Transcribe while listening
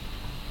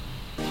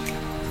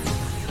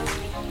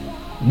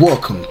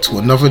Welcome to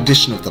another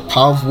edition of The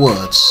Power of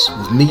Words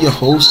with me, your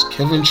host,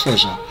 Kevin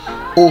Treasure,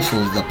 author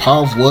of The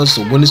Power of Words,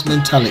 The Winner's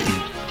Mentality.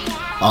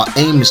 Our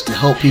aim is to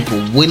help people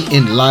win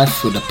in life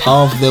through the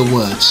power of their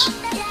words.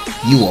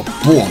 You are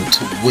born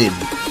to win.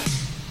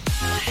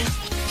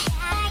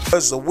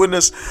 As the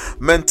winner's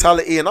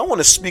mentality, and I want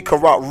to speak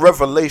about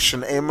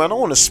revelation. Amen. I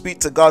want to speak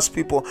to God's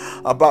people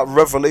about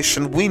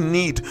revelation. We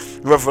need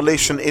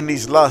revelation in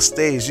these last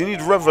days. You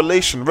need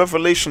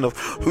revelation of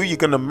who you're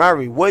going to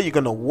marry, where you're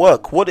going to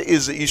work, what it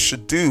is that you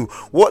should do,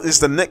 what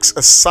is the next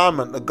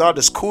assignment that God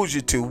has called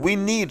you to. We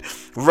need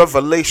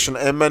revelation.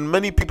 Amen.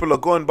 Many people are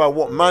going by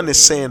what man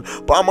is saying,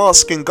 but I'm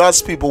asking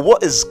God's people,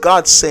 what is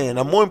God saying?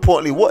 And more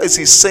importantly, what is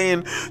he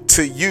saying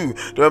to you?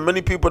 There are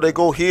many people, they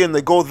go here and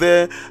they go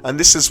there, and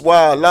this is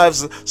why our lives,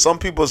 some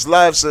people's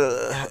lives are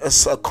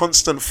a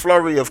constant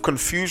flurry of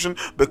confusion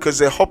because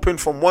they're hopping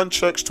from one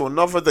church to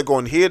another. They're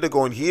going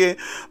here.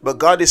 But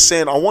God is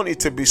saying, I want you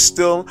to be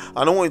still,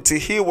 and I want you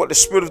to hear what the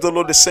Spirit of the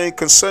Lord is saying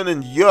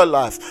concerning your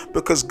life,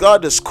 because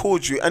God has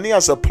called you and he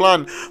has a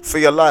plan for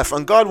your life,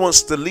 and God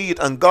wants to lead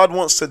and God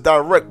wants to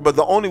direct. But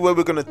the only way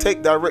we're going to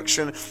take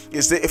direction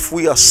is that if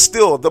we are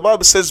still. The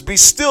Bible says, be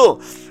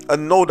still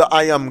and know that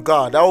I am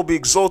God. I will be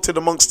exalted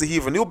amongst the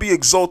heathen. You'll be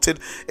exalted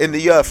in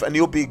the earth, and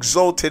you'll be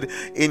exalted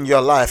in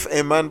your life.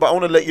 Amen. But I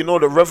want to let you know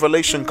that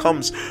revelation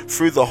comes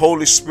through the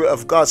Holy Spirit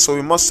of God. So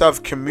we must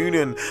have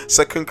communion.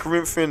 2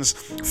 Corinthians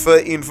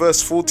 13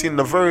 verse 14,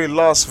 the very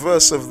last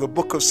verse of the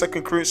book of 2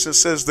 Corinthians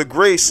says, the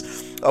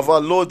grace of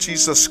our Lord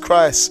Jesus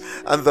Christ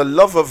and the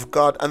love of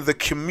God and the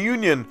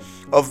communion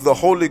of the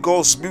Holy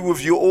Ghost be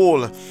with you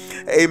all.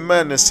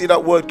 Amen. And see,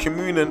 that word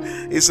communion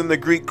is in the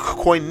Greek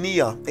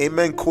koinonia.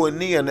 Amen.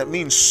 Koinonia, and it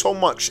means so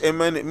much.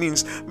 Amen. It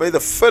means may the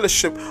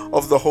fellowship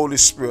of the Holy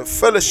Spirit,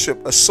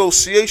 fellowship,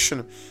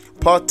 association,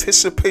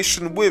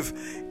 participation with,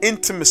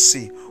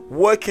 intimacy,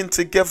 working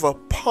together,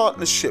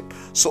 partnership.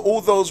 So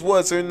all those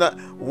words are in that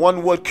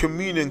one word,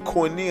 communion,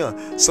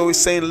 koinonia. So he's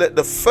saying, let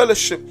the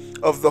fellowship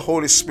of the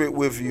Holy Spirit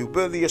with you,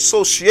 but the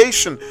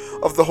association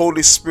of the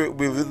Holy Spirit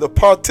with you, the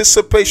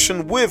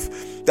participation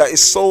with, that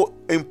is so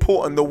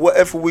important that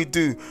whatever we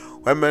do,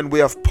 amen, we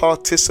have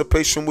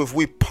participation with,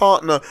 we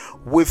partner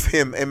with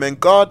him. Amen.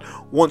 God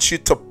wants you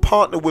to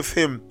partner with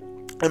him.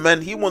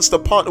 Amen. He wants to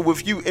partner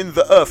with you in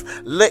the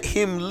earth. Let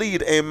him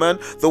lead. Amen.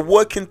 The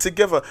working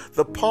together,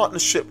 the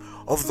partnership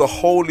of the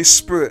Holy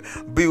Spirit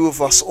be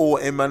with us all.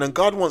 Amen. And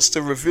God wants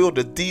to reveal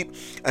the deep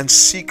and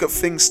secret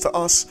things to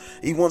us.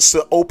 He wants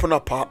to open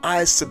up our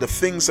eyes to the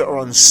things that are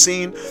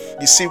unseen.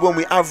 You see, when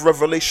we have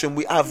revelation,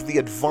 we have the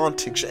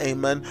advantage.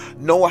 Amen.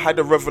 Noah had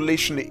a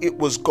revelation that it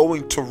was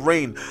going to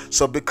rain.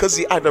 So because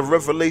he had a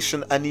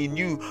revelation and he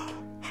knew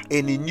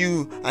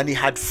and he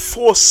had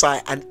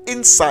foresight and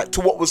insight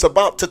to what was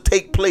about to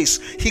take place,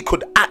 he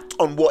could act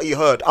on what he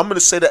heard. I'm going to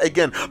say that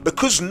again.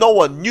 Because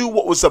Noah knew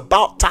what was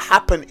about to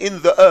happen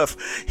in the earth,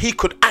 he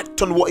could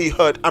act on what he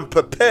heard and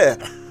prepare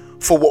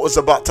for what was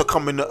about to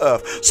come in the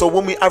earth. So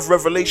when we have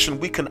revelation,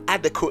 we can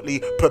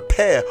adequately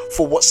prepare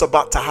for what's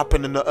about to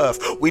happen in the earth.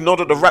 We know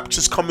that the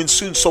rapture's coming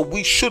soon, so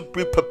we should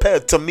be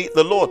prepared to meet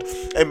the Lord.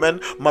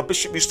 Amen. My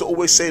bishop used to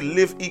always say,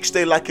 live each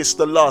day like it's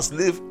the last.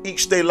 Live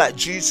each day like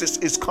Jesus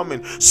is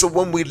coming. So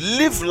when we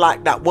live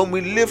like that, when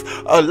we live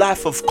a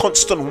life of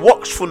constant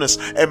watchfulness,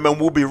 amen,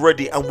 we'll be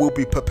ready and we'll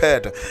be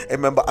prepared.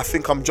 Amen. But I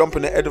think I'm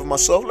jumping ahead of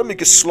myself. Let me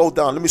slow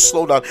down. In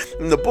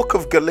the book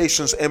of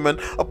Galatians, amen,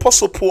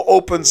 Apostle Paul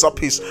opens up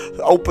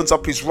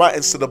his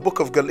writings to the book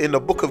of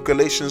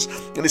Galatians,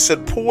 and he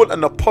said, Paul,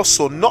 an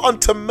apostle, not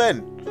unto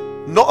men,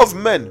 not of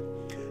men,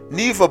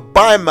 neither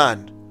by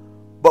man,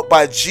 but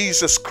by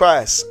Jesus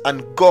Christ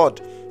and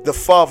God the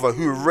Father,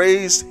 who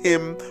raised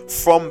him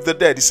from the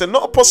dead. He said,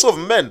 not apostle of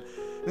men,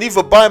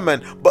 neither by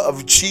men, but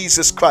of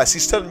Jesus Christ.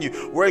 He's telling you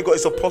where he got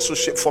his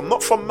apostleship from,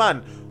 not from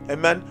man,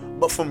 amen,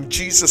 but from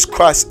Jesus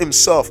Christ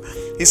himself.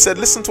 He said,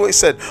 listen to what he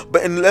said,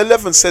 but in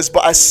 11 says,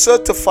 but I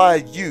certify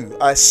you,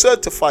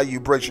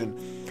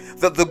 brethren,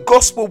 that the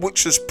gospel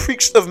which is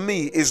preached of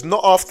me is not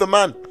after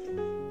man.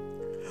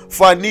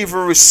 For I neither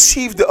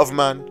received it of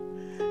man,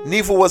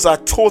 neither was I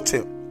taught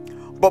it,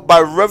 but by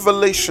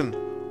revelation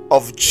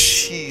of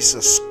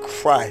Jesus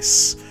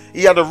Christ.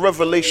 He had a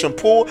revelation.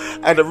 Paul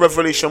had a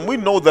revelation. We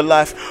know the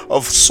life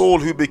of Saul,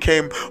 who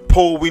became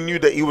Paul. We knew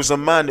that he was a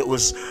man that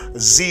was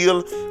zeal,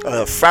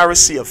 a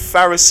Pharisee of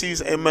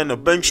Pharisees, amen, a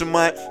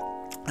Benjamite.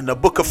 In the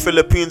book of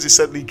Philippians, he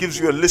said he gives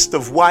you a list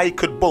of why he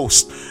could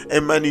boast.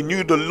 Amen. He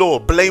knew the law,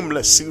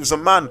 blameless. He was a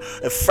man,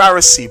 a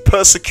Pharisee,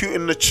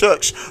 persecuting the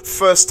church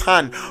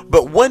firsthand.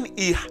 But when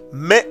he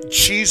met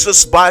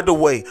Jesus by the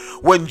way,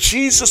 when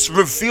Jesus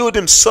revealed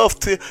himself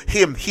to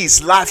him,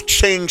 his life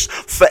changed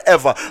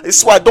forever.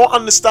 It's why I don't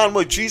understand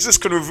why Jesus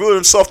can reveal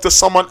himself to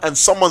someone and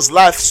someone's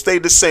life stay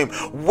the same.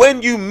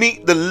 When you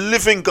meet the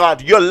living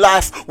God, your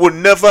life will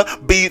never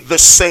be the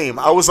same.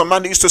 I was a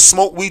man that used to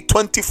smoke weed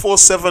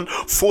 24/7,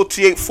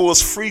 48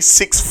 4s, 3,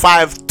 6,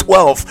 5,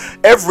 12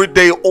 every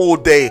day, all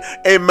day.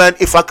 Amen.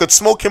 If I could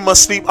smoke in my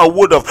sleep, I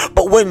would have.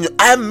 But when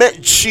I met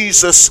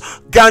Jesus,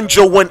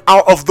 Ganja went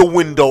out of the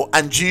window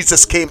and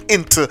Jesus came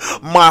into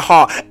my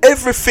heart.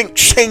 Everything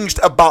changed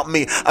about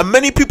me. And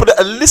many people that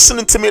are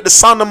listening to me at the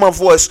sound of my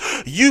voice,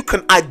 you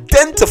can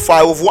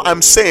identify with what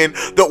I'm saying,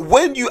 that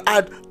when you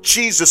add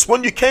Jesus,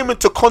 when you came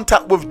into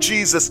contact with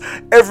Jesus,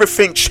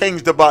 everything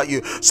changed about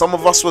you. Some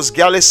of us was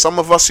gallus, some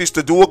of us used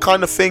to do all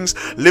kind of things,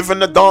 live in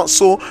the dance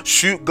hall,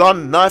 shoot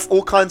gun, knife,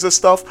 all kinds of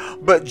stuff,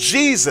 but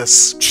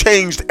Jesus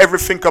changed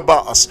everything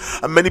about us.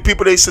 And many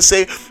people, they used to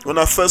say, when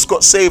I first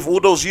got saved all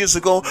those years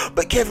ago,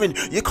 but Kevin,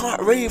 you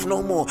can't rave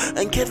no more,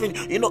 and Kevin,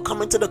 you're not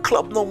coming to the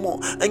club no more,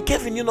 and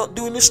Kevin, you're not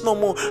doing this no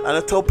more. And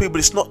I tell people,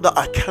 it's not that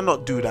I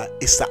cannot do that,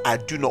 it's that I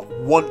do not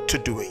want to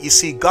do it. You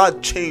see,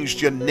 God changed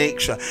your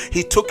nature.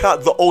 He took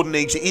out the old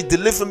nature. He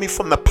delivered me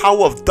from the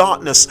power of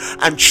darkness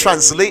and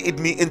translated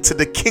me into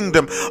the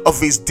kingdom of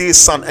his dear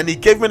son. And he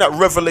gave me that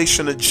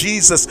revelation that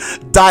Jesus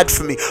died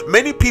for me.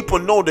 Many people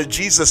know that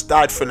Jesus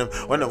died for them.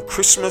 When on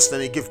Christmas, then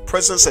they give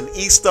presents, and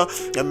Easter,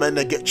 and then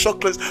they get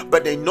chocolates,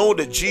 but they know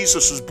that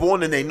Jesus was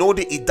born, and they know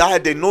that he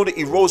died, they know that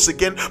he rose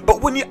again.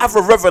 But when you have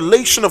a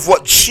revelation of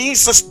what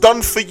Jesus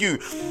done for you,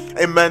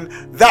 amen,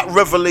 that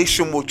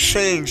revelation will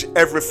change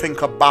everything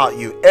about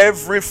you.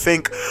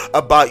 Everything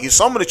about you.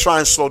 So I'm going to try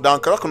and slow down,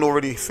 because I can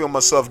already feel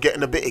myself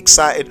getting a bit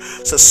excited.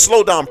 So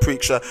slow down,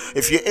 preacher.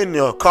 If you're in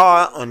your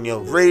car, on your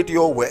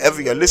radio,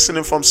 wherever you're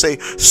listening from, say,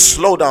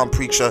 slow down,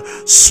 preacher,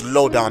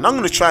 slow down. I'm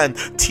going to try and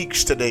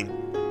teach today.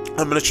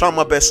 I'm going to try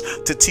my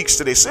best to teach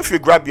today. So if you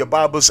grab your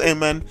Bibles,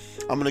 amen,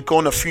 I'm going to go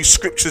on a few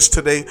scriptures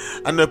today.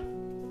 And the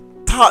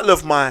title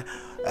of my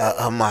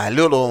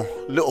little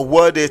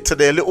word here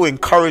today, a little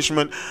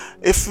encouragement.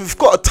 If we've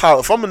got a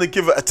title, if I'm going to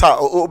give it a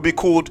title, it will be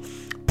called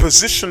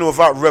Position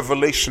Without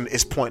Revelation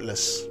is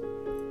Pointless.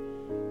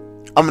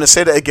 I'm going to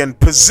say that again.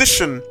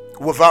 Position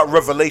without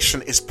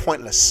revelation is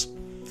pointless.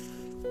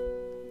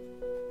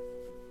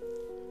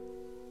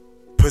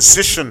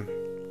 Position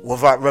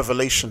without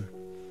revelation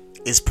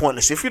is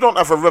pointless. If you don't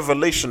have a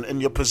revelation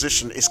in your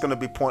position, it's going to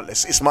be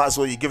pointless. It's might as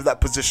well you give that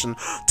position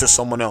to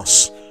someone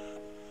else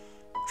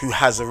who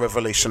has a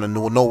revelation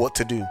and will know what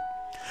to do.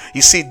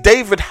 You see,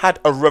 David had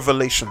a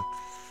revelation.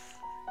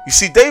 You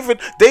see,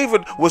 David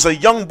was a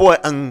young boy,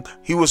 and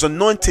he was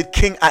anointed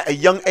king at a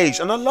young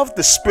age. And I love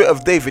the spirit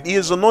of David. He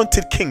is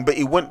anointed king, but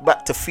he went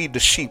back to feed the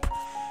sheep.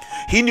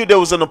 He knew there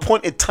was an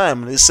appointed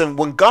time. Listen,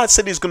 when God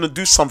said he's going to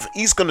do something,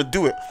 he's going to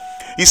do it.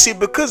 You see,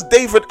 because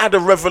David had a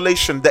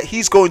revelation that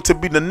he's going to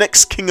be the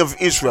next king of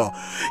Israel.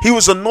 He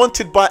was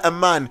anointed by a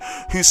man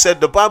who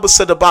said, the Bible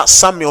said about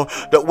Samuel,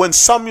 that when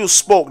Samuel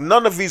spoke,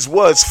 none of his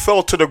words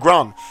fell to the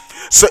ground.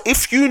 So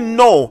if you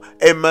know,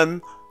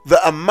 amen,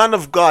 that a man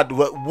of God,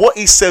 what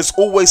he says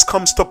always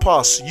comes to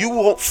pass, you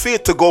won't fear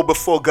to go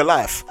before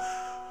Goliath.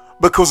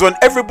 Because when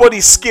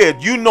everybody's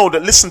scared, you know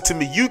that, listen to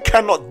me, you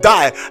cannot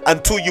die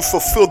until you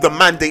fulfill the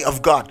mandate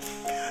of God.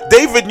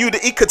 David knew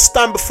that he could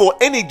stand before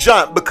any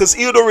giant because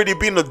he had already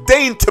been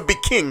ordained to be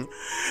king,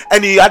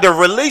 and he had a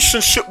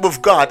relationship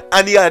with God,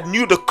 and he had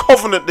knew the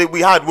covenant that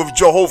we had with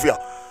Jehovah.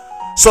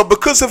 So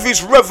because of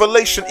his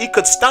revelation, he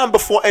could stand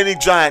before any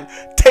giant,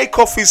 take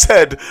off his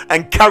head,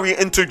 and carry it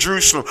into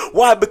Jerusalem.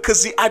 Why?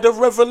 Because he had a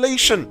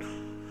revelation.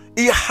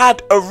 He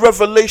had a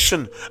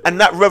revelation, and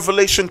that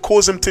revelation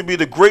caused him to be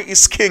the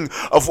greatest king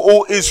of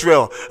all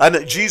Israel. And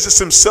that Jesus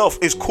himself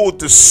is called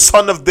the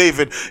Son of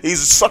David.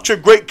 He's such a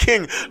great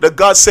king that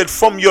God said,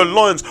 from your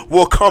loins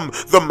will come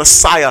the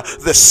Messiah,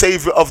 the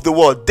Savior of the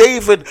world.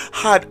 David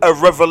had a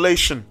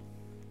revelation.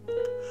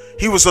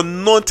 He was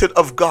anointed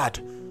of God,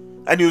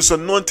 and he was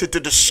anointed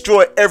to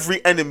destroy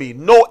every enemy.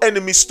 No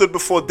enemy stood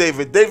before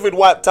David. David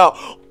wiped out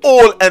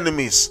all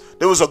enemies.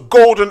 There was a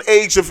golden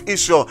age of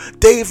Israel.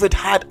 David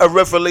had a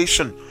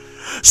revelation.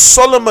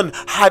 Solomon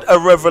had a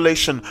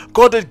revelation.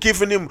 God had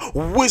given him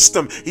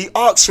wisdom. He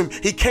asked him,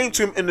 he came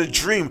to him in a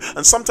dream.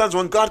 And sometimes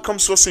when God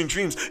comes to us in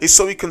dreams, it's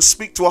so he can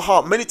speak to our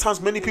heart. Many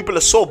times, many people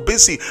are so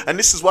busy, and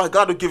this is why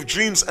God will give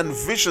dreams and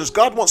visions.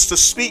 God wants to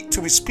speak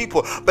to his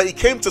people, but he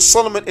came to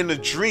Solomon in a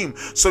dream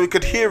so he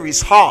could hear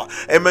his heart.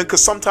 Amen.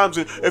 Because sometimes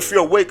if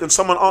you're awake and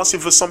someone asks you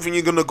for something,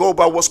 you're going to go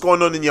by what's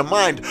going on in your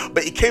mind.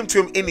 But he came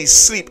to him in his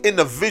sleep, in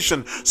a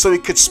vision, so he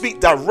could speak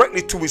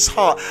directly to his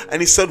heart.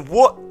 And he said,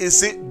 what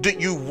is it that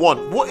you want?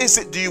 What is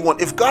it do you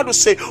want? If God would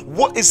say,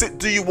 what is it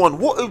do you want?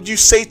 What would you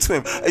say to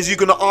him? Is you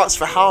going to ask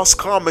for house,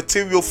 car,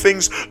 material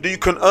things that you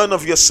can earn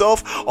of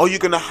yourself? Or are you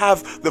going to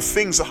have the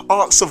things, the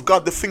acts of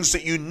God, the things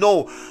that you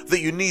know that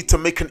you need to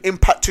make an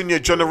impact in your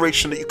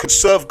generation, that you can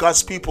serve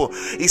God's people?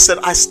 He said,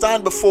 I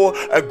stand before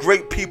a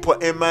great people,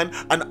 amen,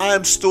 and I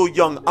am still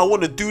young. I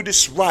want to do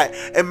this right,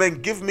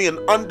 amen. Give me an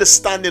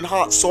understanding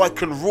heart so I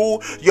can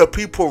rule your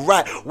people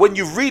right. When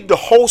you read the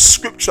whole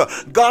scripture,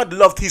 God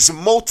loved his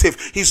motive.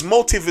 His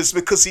motive is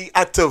because he he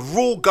had to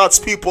rule God's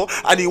people,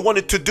 and he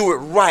wanted to do it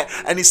right.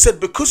 And he said,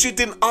 because you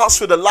didn't ask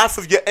for the life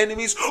of your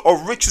enemies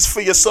or riches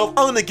for yourself,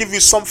 I'm going to give you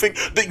something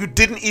that you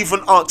didn't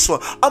even ask for.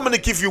 I'm going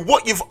to give you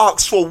what you've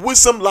asked for,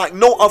 wisdom like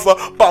no other,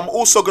 but I'm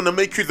also going to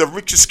make you the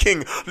richest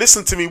king.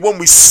 Listen to me, when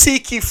we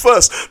seek ye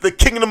first the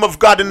kingdom of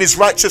God and his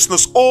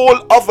righteousness,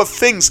 all other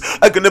things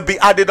are going to be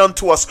added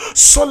unto us.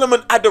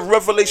 Solomon had a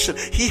revelation.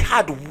 He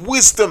had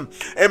wisdom.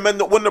 Amen.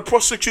 That when the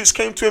prostitutes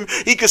came to him,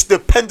 he just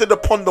depended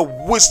upon the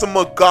wisdom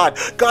of God.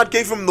 God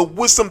gave him the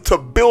wisdom to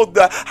build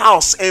the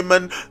house.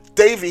 Amen.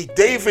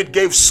 David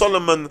gave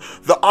Solomon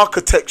the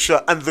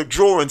architecture and the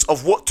drawings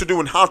of what to do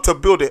and how to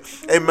build it.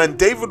 Amen.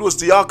 David was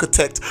the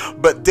architect,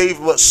 but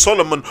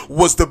Solomon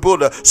was the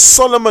builder.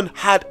 Solomon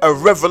had a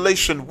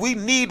revelation. We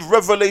need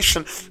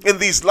revelation in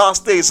these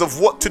last days of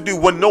what to do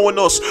when no one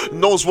else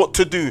knows what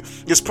to do.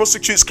 His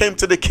prostitutes came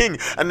to the king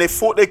and they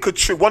thought they could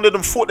trick. One of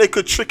them thought they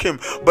could trick him.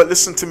 But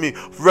listen to me,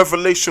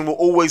 revelation will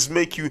always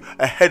make you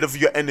ahead of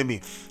your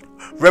enemy.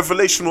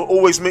 Revelation will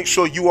always make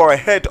sure you are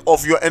ahead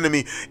of your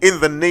enemy in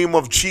the name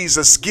of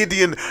Jesus.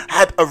 Gideon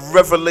had a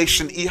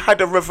revelation. He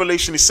had a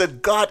revelation. He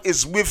said, God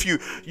is with you,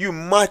 you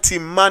mighty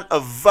man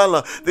of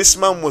valor. This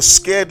man was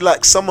scared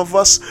like some of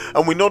us,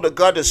 and we know that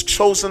God has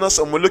chosen us,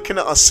 and we're looking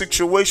at our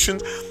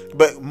situations.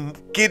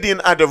 But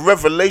Gideon had a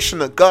revelation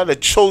that God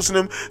had chosen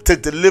him to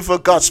deliver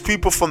God's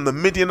people from the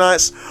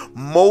Midianites.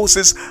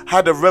 Moses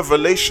had a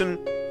revelation.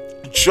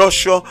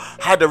 Joshua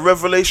had a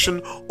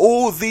revelation.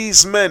 All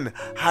these men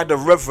had a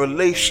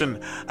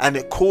revelation, and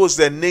it caused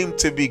their name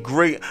to be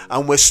great,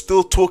 and we're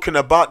still talking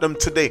about them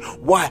today.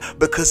 Why?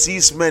 Because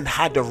these men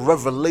had a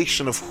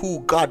revelation of who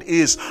God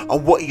is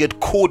and what he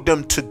had called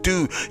them to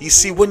do. You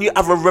see, when you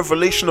have a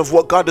revelation of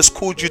what God has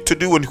called you to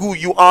do and who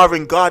you are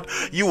in God,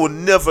 you will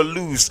never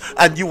lose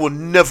and you will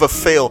never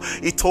fail.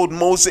 He told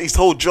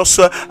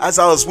Joshua, as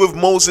I was with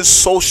Moses,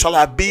 so shall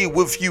I be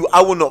with you.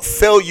 I will not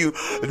fail you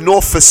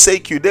nor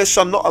forsake you. There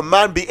shall not a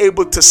man be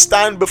able to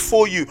stand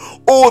before you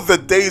all the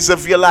days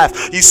of your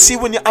life. You see,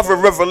 when you have a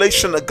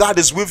revelation that God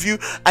is with you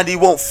and he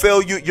won't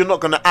fail you, you're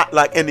not going to act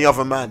like any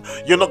other man.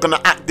 You're not going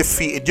to act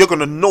defeated. You're going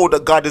to know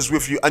that God is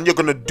with you and you're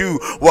going to do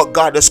what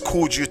God has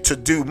called you to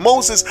do.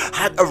 Moses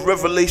had a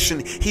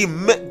revelation. He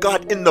met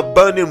God in the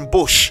burning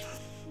bush.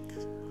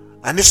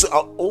 And this,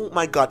 oh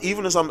my God,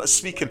 even as I'm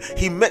speaking,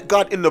 he met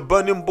God in the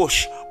burning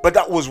bush. But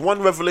that was one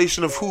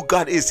revelation of who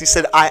God is. He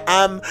said, I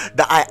am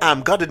that I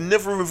am. God had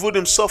never revealed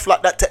himself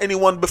like that to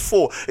anyone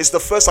before. It's the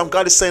first time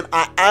God is saying,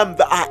 I am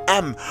that I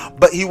am.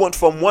 But he went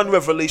from one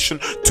revelation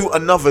to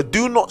another.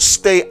 Do not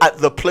stay at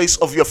the place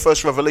of your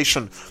first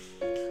revelation.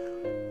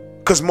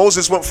 Because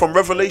Moses went from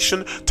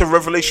revelation to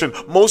revelation.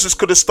 Moses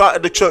could have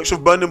started the church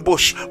of burning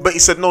bush, but he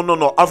said, no,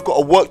 I've got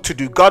a work to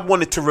do. God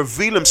wanted to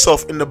reveal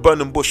himself in the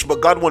burning bush, but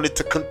God wanted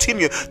to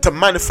continue to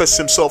manifest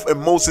himself in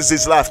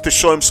Moses' life, to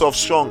show himself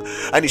strong.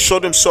 And he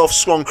showed himself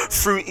strong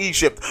through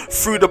Egypt,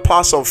 through the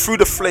Passover, through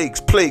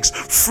the plagues,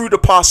 through the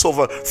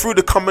Passover, through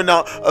the coming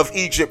out of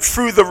Egypt,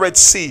 through the Red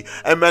Sea.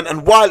 Amen.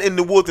 And while in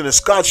the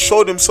wilderness, God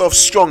showed himself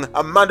strong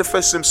and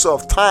manifested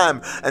himself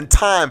time and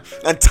time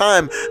and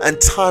time and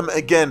time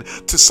again,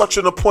 to such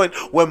a point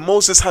where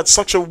Moses had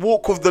such a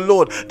walk with the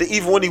Lord that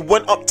even when he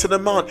went up to the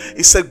mount,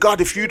 he said, God,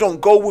 if you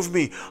don't go with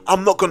me,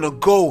 I'm not going to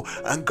go.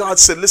 And God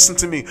said, listen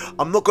to me,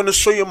 I'm not going to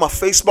show you my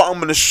face, but I'm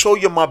going to show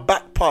you my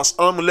back pass.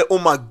 I'm going to let all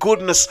my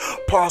goodness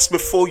pass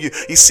before you.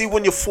 You see,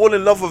 when you fall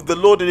in love with the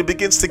Lord and he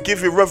begins to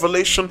give you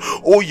revelation,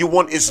 all you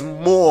want is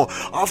more.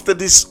 After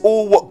this,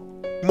 all what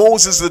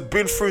Moses had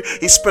been through,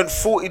 he spent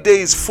 40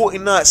 days, 40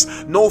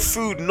 nights, no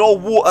food, no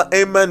water,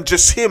 amen,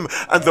 just him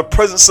and the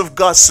presence of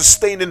God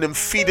sustaining him,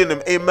 feeding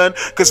him, amen,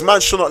 because man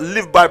shall not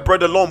live by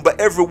bread alone,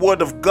 but every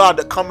word of God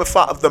that cometh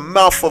out of the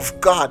mouth of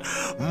God.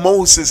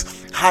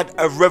 Moses had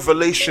a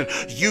revelation.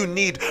 You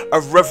need a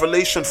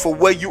revelation for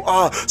where you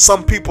are.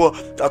 Some people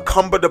are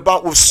cumbered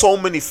about with so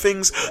many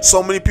things.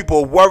 So many people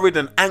are worried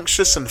and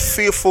anxious and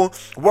fearful,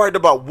 worried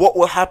about what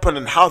will happen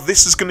and how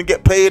this is going to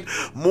get paid.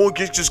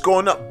 Mortgage is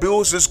going up,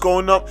 bills is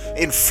going up,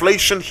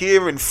 inflation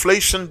here,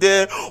 inflation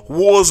there,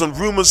 wars and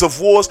rumors of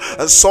wars,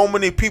 and so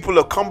many people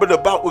are cumbered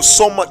about with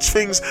so much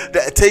things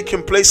that are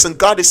taking place. And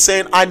God is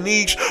saying, I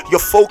need your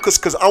focus,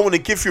 because I want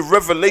to give you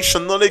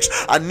revelation knowledge.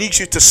 I need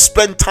you to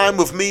spend time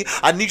with me.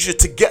 I need you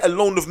to get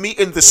alone with me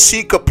in the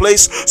secret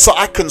place so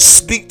I can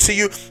speak to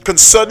you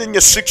concerning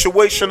your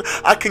situation.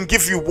 I can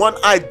give you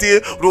one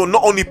idea that will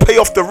not only pay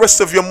off the rest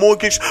of your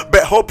mortgage,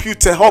 but help you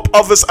to help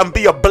others and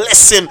be a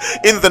blessing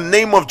in the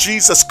name of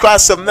Jesus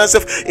Christ of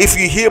Nazareth. If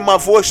you hear my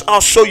voice,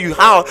 I'll show you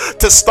how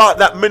to start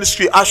that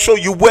ministry. I'll show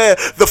you where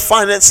the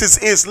finances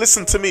is.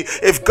 Listen to me.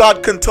 If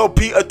God can tell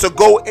Peter to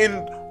go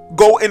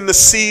in the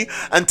sea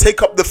and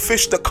take up the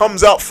fish that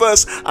comes out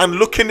first and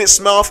look in its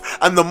mouth,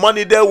 and the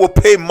money there will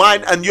pay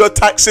mine and your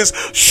taxes,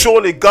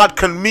 surely God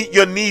can meet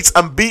your needs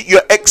and beat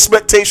your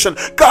expectation.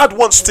 God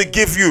wants to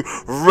give you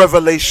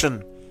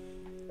revelation.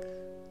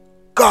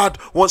 God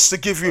wants to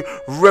give you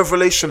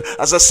revelation.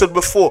 As I said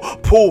before,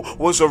 Paul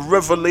was a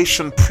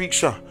revelation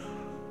preacher.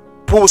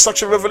 Paul was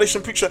such a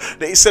revelation preacher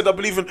that he said, I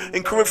believe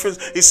in Corinthians,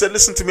 he said,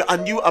 listen to me, I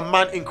knew a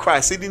man in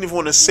Christ. He didn't even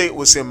want to say it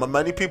was him. And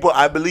many people,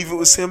 I believe it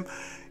was him.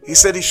 He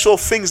said he saw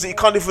things that he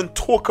can't even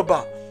talk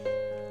about.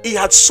 He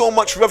had so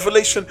much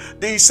revelation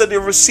that he said he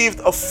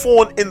received a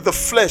thorn in the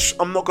flesh.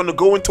 I'm not going to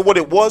go into what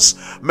it was.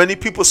 Many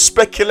people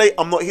speculate.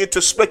 I'm not here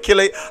to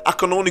speculate. I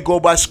can only go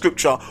by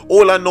scripture.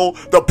 All I know,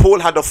 that Paul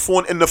had a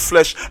thorn in the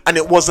flesh and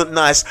it wasn't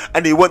nice.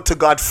 And he went to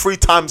God 3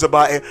 times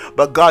about it.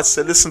 But God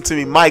said, listen to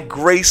me, my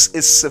grace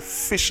is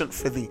sufficient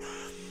for thee.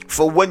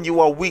 For when you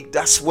are weak,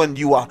 that's when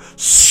you are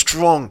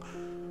strong.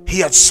 He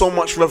had so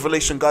much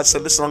revelation. God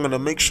said, listen, I'm going to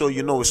make sure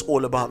you know it's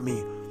all about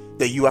me.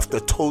 That you have to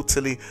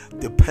totally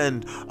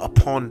depend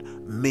upon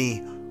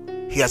me.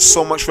 He had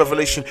so much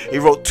revelation. He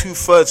wrote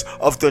 2/3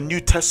 of the New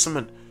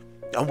Testament,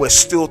 and we're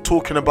still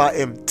talking about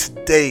him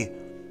today.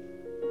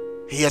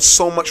 He had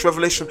so much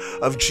revelation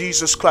of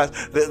Jesus Christ,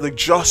 that the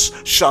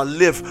just shall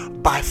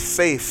live by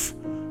faith.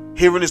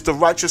 Herein is the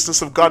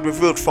righteousness of God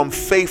revealed, from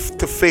faith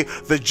to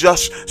faith. The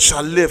just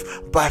shall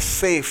live by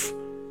faith.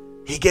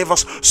 He gave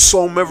us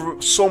so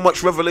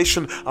much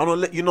revelation. I want to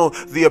let you know,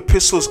 the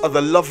epistles are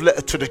the love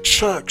letter to the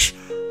church.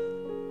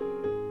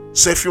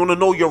 So if you want to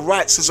know your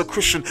rights as a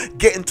Christian,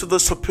 get into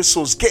those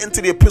epistles. Get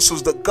into the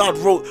epistles that God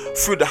wrote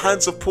through the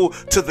hands of Paul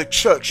to the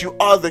church. You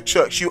are the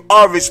church. You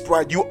are his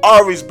bride. You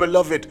are his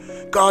beloved.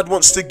 God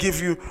wants to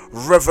give you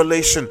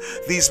revelation.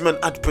 These men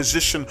had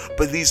position,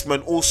 but these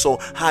men also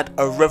had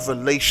a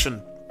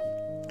revelation.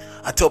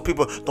 I tell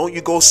people, don't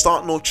you go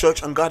start no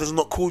church and God has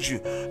not called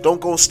you.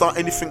 Don't go start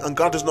anything and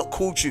God has not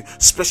called you.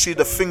 Especially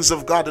the things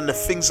of God and the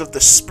things of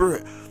the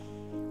Spirit.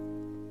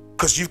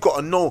 Because you've got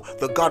to know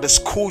that God has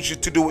called you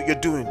to do what you're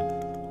doing.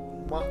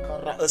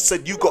 I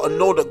said you've got to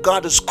know that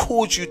God has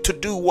called you to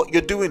do what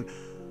you're doing.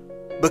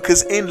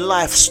 Because in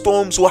life,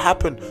 storms will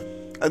happen.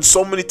 And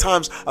so many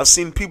times I've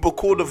seen people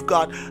called of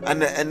God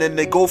and then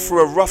they go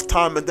through a rough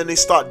time and then they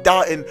start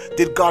doubting,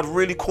 did God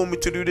really call me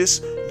to do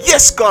this?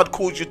 Yes, God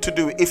called you to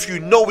do it. If you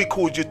know he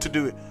called you to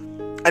do it.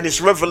 And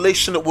it's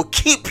revelation that will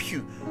keep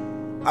you.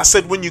 I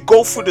said when you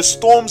go through the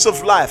storms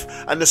of life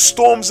and the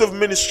storms of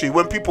ministry,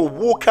 when people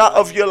walk out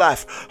of your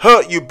life,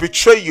 hurt you,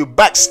 betray you,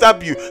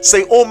 backstab you,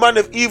 say all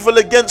manner of evil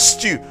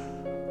against you,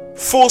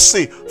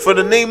 falsely for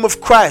the name of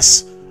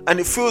Christ, and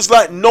it feels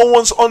like no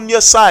one's on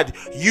your side,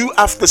 you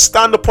have to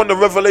stand upon the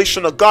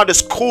revelation that God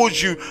has called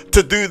you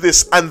to do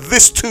this, and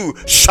this too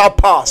shall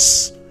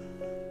pass.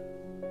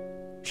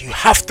 You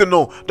have to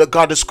know that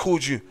God has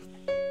called you.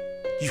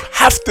 You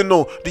have to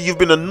know that you've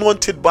been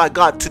anointed by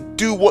God to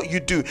do what you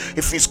do.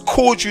 If he's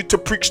called you to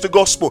preach the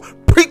gospel,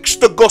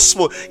 preach the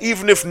gospel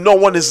even if no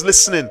one is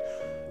listening.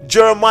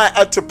 Jeremiah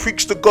had to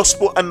preach the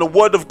gospel and the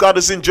word of God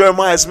is in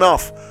Jeremiah's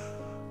mouth.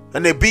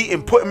 And they beat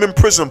him, put him in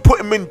prison, put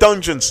him in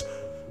dungeons.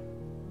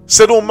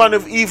 Said all manner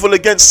of evil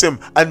against him,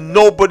 and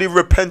nobody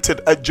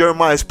repented at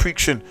Jeremiah's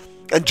preaching.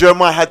 And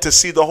Jeremiah had to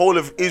see the whole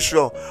of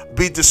Israel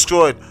be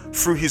destroyed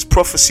through his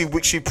prophecy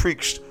which he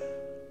preached.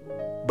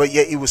 But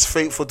yet he was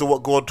faithful to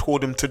what God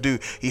told him to do.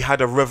 He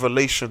had a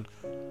revelation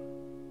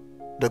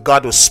that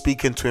God was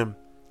speaking to him,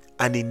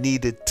 and he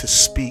needed to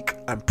speak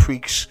and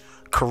preach,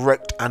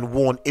 correct and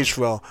warn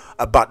Israel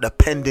about the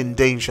pending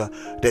danger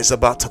that's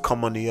about to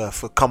come on the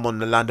earth, or come on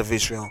the land of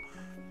Israel.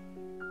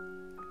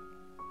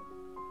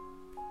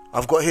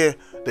 I've got here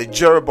that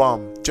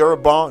Jeroboam,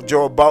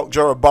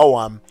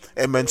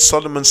 amen,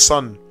 Solomon's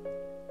son,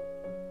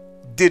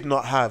 did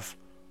not have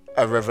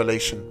a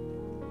revelation.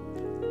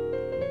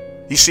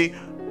 You see,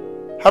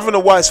 having a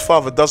wise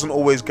father doesn't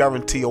always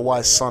guarantee a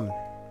wise son,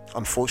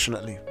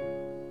 unfortunately.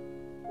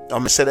 I'm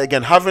going to say that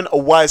again. Having a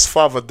wise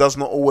father does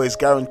not always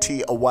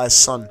guarantee a wise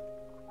son.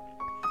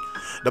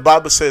 The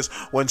Bible says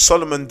when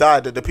Solomon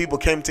died, that the people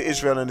came to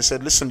Israel and they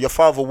said, listen, your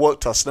father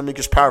worked us. Let me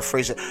just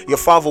paraphrase it. Your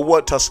father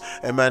worked us,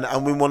 amen,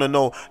 and we want to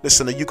know,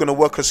 listen, are you going to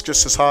work us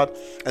just as hard?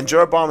 And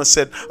Jeroboam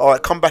said, all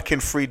right, come back in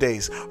 3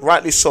 days.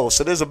 Rightly so.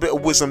 So there's a bit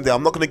of wisdom there.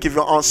 I'm not going to give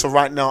you an answer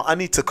right now. I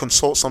need to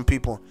consult some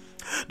people.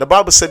 The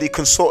Bible said he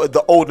consulted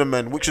the older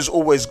men, which is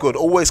always good.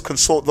 Always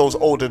consult those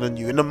older than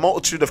you. In a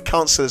multitude of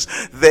counselors,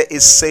 there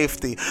is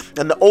safety.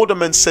 And the older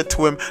men said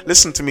to him,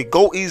 listen to me,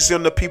 go easy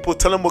on the people.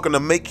 Tell them we're going to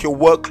make your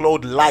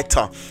workload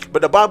lighter.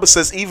 But the Bible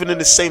says even in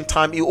the same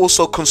time, he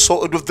also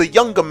consulted with the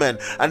younger men.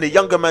 And the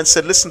younger man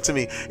said, listen to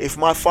me, if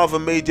my father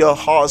made your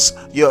heart's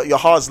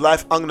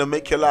life, I'm going to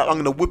make your life, I'm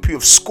going to whip you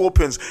with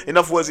scorpions. In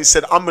other words, he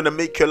said, I'm going to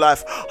make your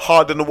life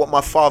harder than what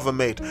my father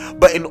made.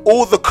 But in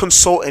all the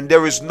consulting,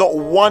 there is not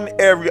one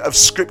area of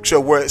scripture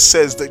where it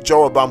says that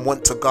Jeroboam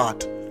went to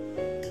God.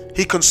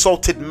 He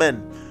consulted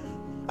men,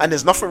 and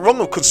there's nothing wrong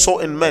with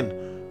consulting men,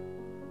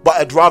 but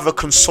I'd rather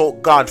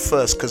consult God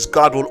first, because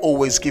God will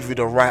always give you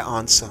the right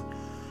answer.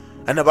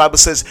 And the Bible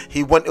says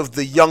he went with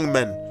the young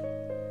men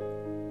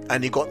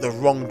and he got the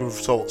wrong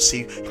results.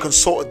 He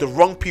consulted the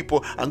wrong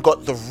people and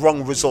got the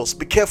wrong results.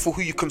 Be careful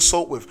who you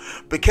consult with.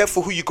 Be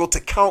careful who you go to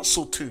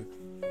counsel to.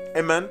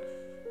 Amen.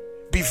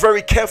 Be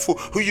very careful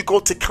who you go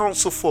to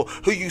counsel for,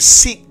 who you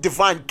seek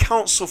divine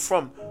counsel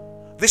from.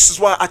 This is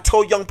why I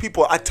tell young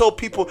people, I tell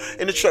people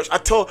in the church, I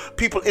tell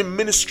people in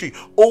ministry,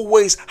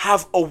 always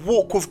have a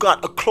walk with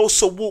God, a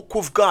closer walk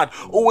with God.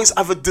 Always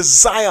have a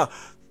desire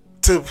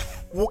to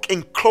walk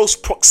in close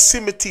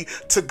proximity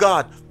to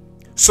God,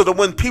 so that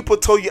when people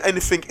tell you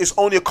anything, it's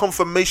only a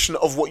confirmation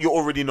of what you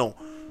already know.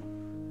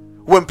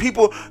 When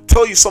people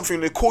tell you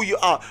something, they call you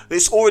out,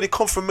 it's already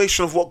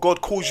confirmation of what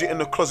God calls you in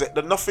the closet,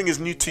 that nothing is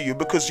new to you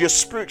because you're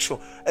spiritual.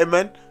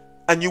 Amen.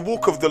 And you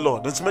walk of the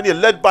Lord. As many are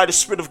led by the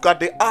Spirit of God,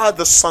 they are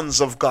the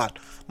sons of God.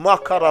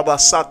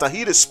 Makarabasata.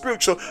 He, the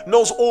spiritual,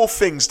 knows all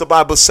things, the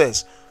Bible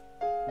says.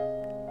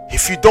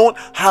 If you don't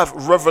have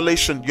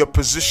revelation, your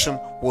position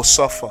will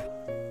suffer.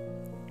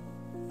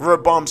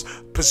 Rehoboam's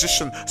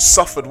position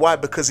suffered. Why?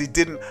 Because he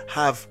didn't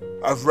have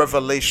a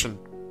revelation.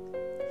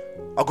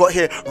 I got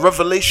here,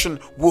 revelation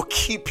will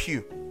keep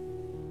you.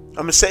 I'm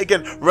going to say it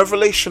again,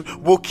 revelation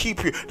will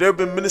keep you. There have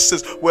been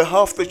ministers where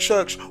half the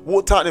church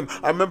walked out at him.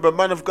 I remember a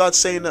man of God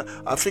saying that,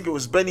 I think it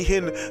was Benny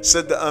Hinn,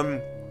 said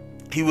that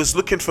he was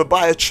looking to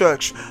buy a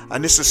church,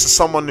 and this is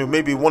someone who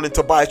maybe wanted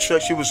to buy a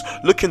church. He was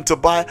looking to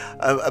buy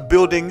a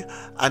building,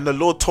 and the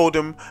Lord told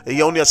him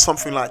he only had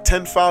something like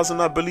 10,000,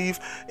 I believe,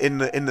 in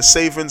the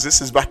savings.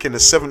 This is back in the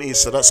 70s,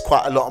 so that's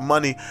quite a lot of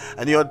money.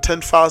 And he had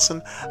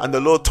 10,000, and the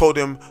Lord told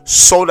him,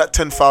 sow that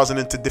 10,000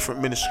 into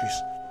different ministries.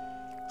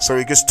 So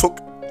he just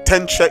took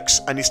 10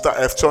 checks and he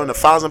started throwing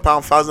 £1,000,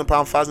 £1,000,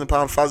 £1,000,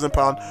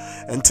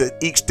 £1,000 into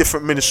each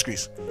different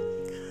ministries.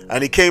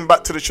 And he came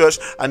back to the church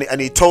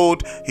and he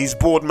told his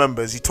board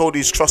members, he told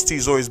his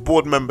trustees or his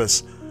board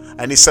members,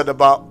 and he said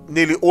about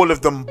nearly all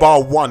of them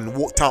bar one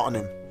walked out on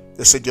him.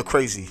 They said, you're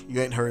crazy,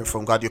 you ain't hearing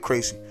from God, you're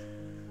crazy.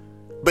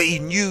 But he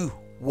knew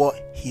what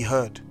he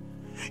heard.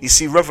 You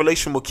see,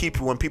 revelation will keep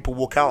you when people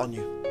walk out on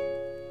you.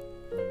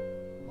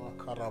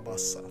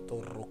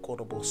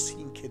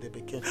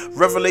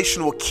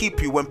 Revelation will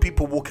keep you when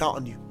people walk out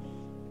on you.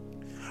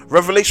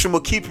 Revelation will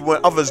keep you when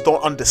others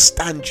don't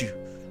understand you.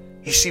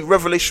 You see,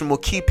 revelation will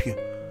keep you.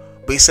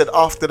 But he said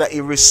after that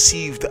he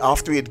received,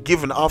 after he had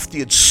given, after he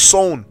had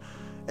sown,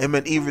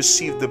 amen, he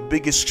received the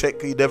biggest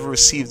check he'd ever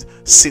received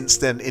since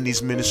then in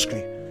his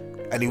ministry.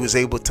 And he was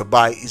able to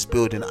buy his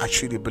building. I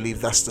truly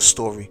believe that's the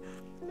story.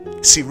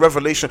 See,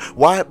 revelation.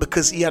 Why?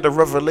 Because he had a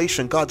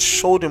revelation. God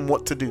showed him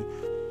what to do.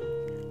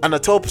 And I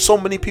tell so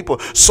many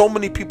people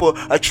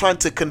are trying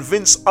to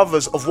convince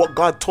others of what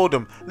God told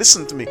them.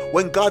 Listen to me.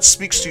 When God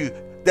speaks to you,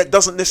 that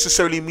doesn't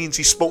necessarily mean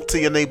he spoke to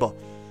your neighbor.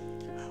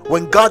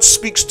 When God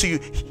speaks to you,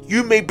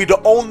 you may be the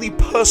only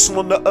person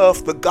on the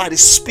earth that God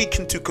is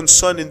speaking to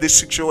concerning this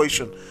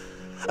situation.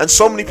 And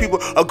so many people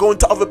are going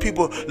to other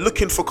people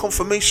looking for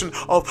confirmation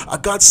of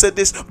God said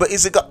this, but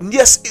is it God?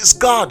 Yes, it's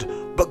God.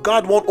 But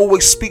God won't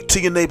always speak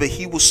to your neighbor.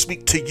 He will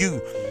speak to you.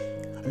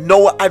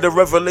 Noah had a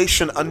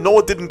revelation, and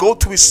Noah didn't go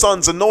to his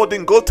sons, and Noah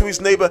didn't go to his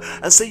neighbor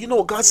and say, you know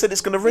what, God said it's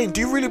going to rain. Do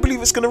you really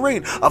believe it's going to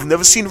rain? I've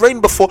never seen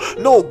rain before.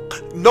 No,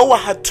 Noah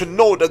had to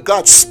know that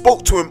God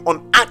spoke to him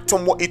on act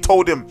on what he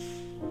told him,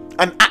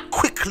 and act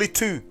quickly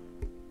too.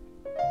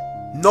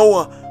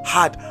 Noah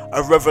had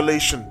a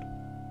revelation.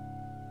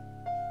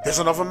 There's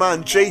another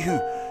man, Jehu.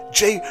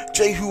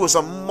 Jehu was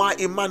a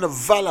mighty man of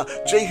valor.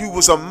 Jehu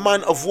was a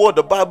man of war.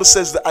 The Bible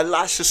says that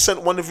Elisha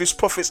sent one of his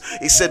prophets.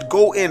 He said,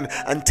 go in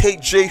and take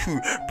Jehu,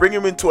 bring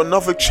him into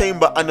another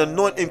chamber and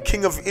anoint him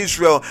king of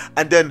Israel,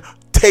 and then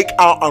take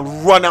out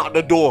and run out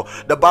the door.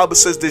 The Bible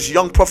says this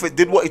young prophet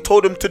did what he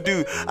told him to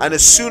do, and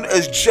as soon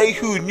as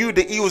Jehu knew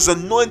that he was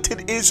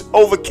anointed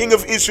over king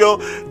of Israel,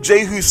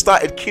 Jehu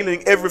started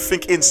killing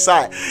everything in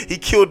sight. He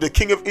killed the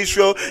king of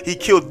Israel, he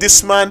killed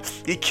this man,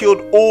 he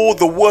killed all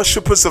the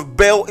worshippers of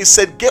Baal. He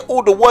said, get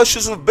all the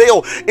worshippers of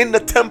Baal in the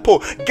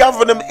temple,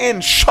 gather them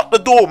in, shut the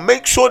door,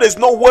 make sure there's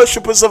no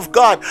worshippers of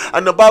God.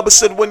 And the Bible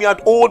said when he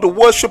had all the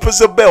worshippers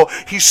of Baal,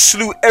 he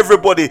slew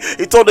everybody.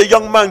 He told the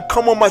young man,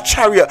 come on my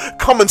chariot,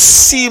 come and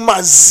see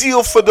my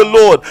zeal for the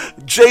Lord.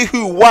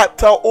 Jehu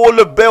wiped out all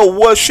the Baal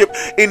worship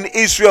in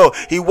Israel.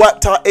 He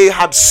wiped out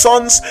Ahab's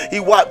sons. He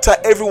wiped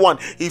out everyone.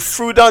 He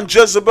threw down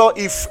Jezebel.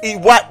 He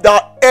wiped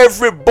out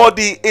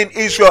everybody in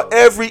Israel,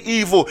 every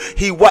evil.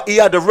 He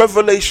had a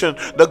revelation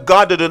that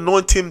God had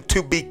anointed him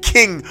to be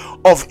king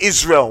of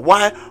Israel.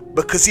 Why?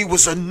 Because he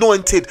was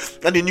anointed,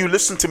 and he knew,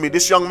 listen to me,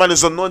 this young man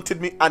has anointed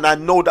me, and I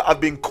know that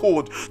I've been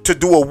called to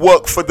do a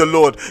work for the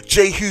Lord.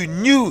 Jehu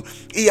knew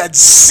he had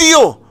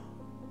zeal,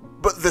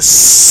 but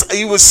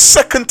he was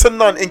second to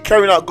none in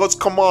carrying out God's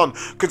command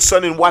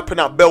concerning wiping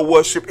out Baal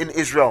worship in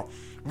Israel.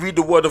 Read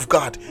the word of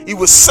God. He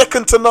was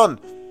second to none.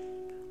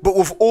 But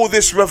with all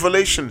this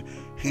revelation,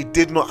 he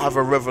did not have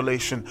a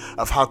revelation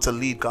of how to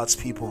lead God's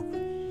people.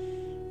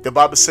 The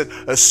Bible said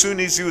as soon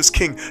as he was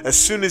king, as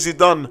soon as he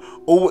done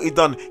all what he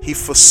done, he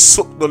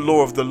forsook the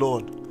law of the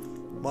Lord.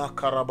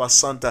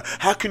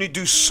 How can you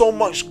do so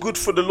much good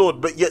for the Lord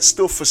but yet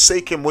still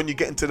forsake him when you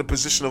get into the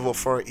position of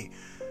authority?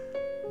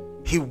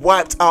 He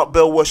wiped out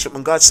Baal worship,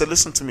 and God said,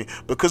 listen to me,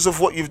 because of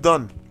what you've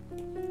done,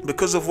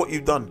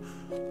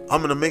 I'm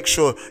going to make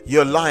sure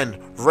your line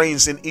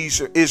reigns in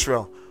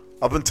Israel.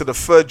 up into the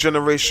third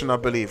generation, I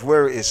believe.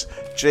 Where it is?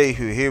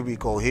 Jehu. Here we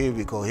go.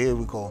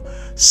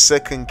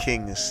 Second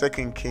Kings.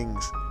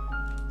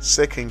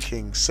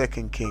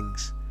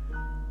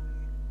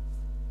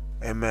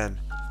 Amen.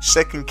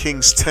 2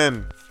 Kings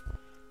 10.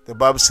 The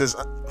Bible says,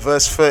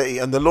 verse 30,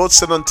 and the Lord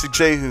said unto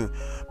Jehu,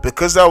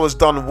 because thou hast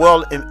done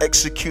well in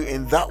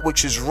executing that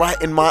which is right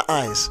in my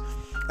eyes,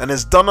 and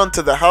hast done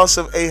unto the house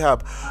of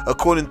Ahab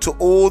according to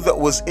all that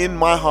was in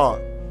my heart,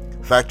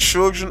 thy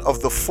children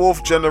of the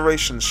fourth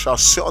generation shall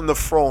sit on the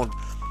throne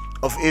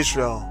of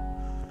Israel.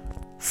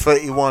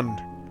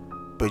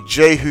 31. But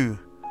Jehu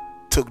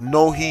took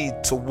no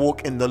heed to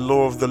walk in the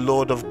law of the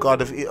Lord of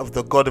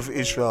the God of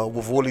Israel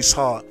with all his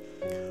heart,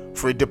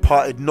 for he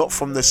departed not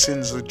from the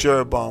sins of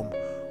Jeroboam,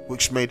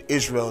 which made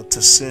Israel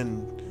to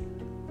sin.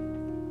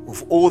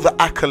 With all the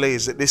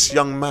accolades that this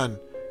young man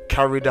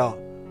carried out,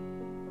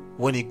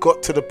 when he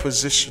got to the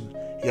position,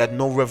 he had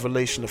no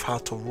revelation of how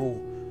to rule.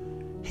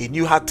 He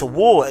knew how to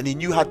war and he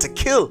knew how to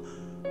kill,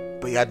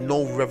 but he had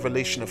no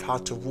revelation of how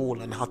to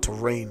rule and how to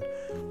reign.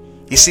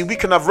 You see, we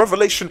can have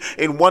revelation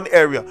in one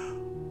area,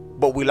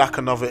 but we lack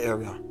another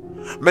area.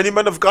 Many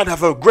men of God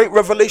have a great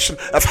revelation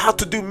of how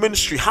to do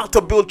ministry, how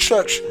to build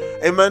church,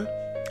 amen,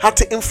 how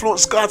to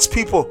influence God's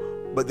people,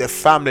 but their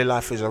family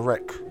life is a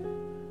wreck,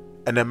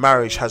 and their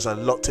marriage has a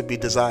lot to be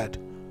desired.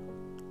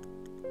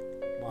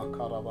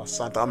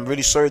 I'm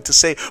really sorry to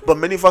say, but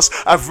many of us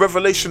have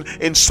revelation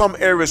in some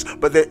areas,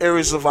 but there are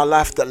areas of our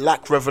life that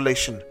lack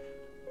revelation.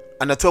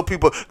 And I tell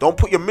people, don't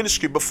put your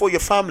ministry before your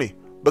family,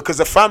 because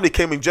the family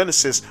came in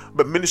Genesis,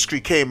 but ministry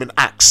came in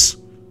Acts.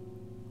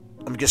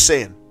 I'm just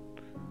saying.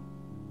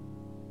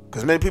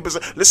 Because many people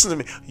say, listen to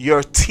me, you're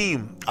a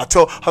team. I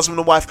tell husband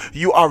and wife,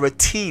 you are a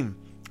team.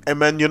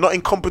 Amen. You're not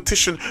in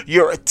competition,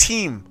 you're a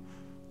team.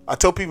 I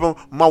tell people,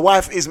 my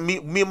wife is me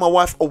and my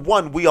wife are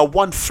one. We are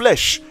one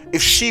flesh.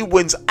 If she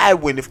wins, I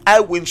win. If I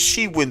win,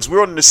 she wins.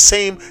 We're on the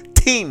same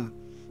team.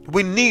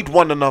 We need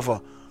one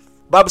another.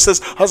 Bible says,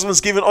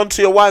 husbands, giving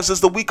unto your wives as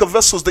the weaker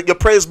vessels, that your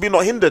prayers be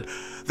not hindered.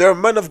 There are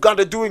men of God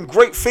that are doing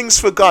great things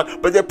for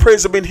God, but their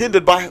prayers have been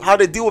hindered by how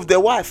they deal with their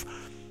wife,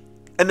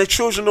 and their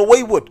children are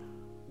wayward.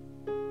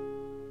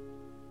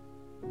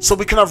 So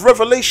we can have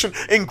revelation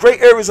in great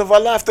areas of our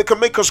life that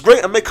can make us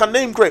great and make our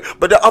name great.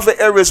 But there are other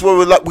areas where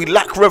we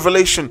lack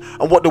revelation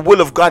and what the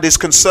will of God is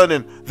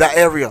concerning that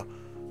area.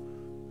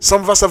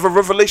 Some of us have a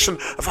revelation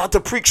of how to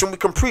preach, and we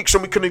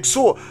can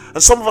exhort.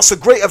 And some of us are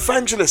great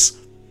evangelists,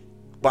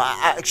 but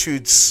our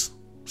attitudes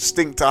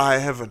stink to high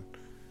heaven.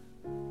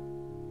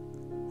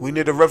 We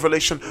need a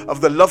revelation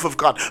of the love of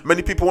God.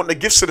 Many people want the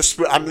gifts of the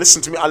Spirit. And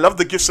listen to me, I love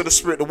the gifts of the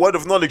Spirit. The word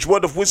of knowledge,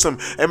 word of wisdom.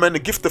 Amen. The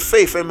gift of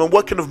faith. Amen.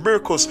 Working of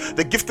miracles.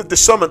 The gift of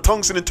discernment,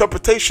 tongues and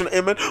interpretation.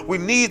 Amen. We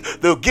need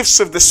the gifts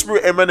of the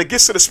Spirit. Amen. The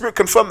gifts of the Spirit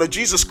confirm that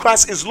Jesus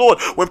Christ is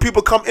Lord. When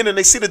people come in and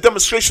they see the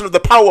demonstration of the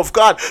power of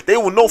God, they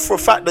will know for a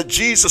fact that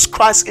Jesus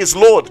Christ is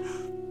Lord.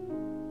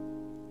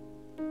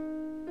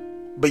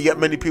 But yet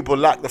many people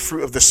lack the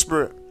fruit of the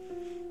Spirit.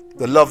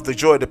 The love, the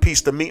joy, the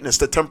peace, the meekness,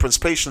 the temperance,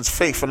 patience,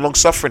 faith, and long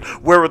suffering.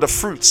 Where are the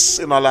fruits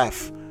in our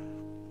life?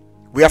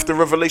 We have the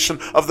revelation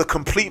of the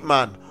complete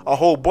man, our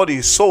whole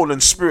body, soul,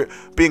 and spirit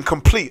being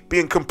complete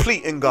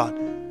in God.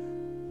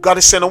 God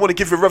is saying, I want to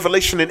give you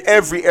revelation in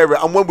every area.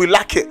 And when we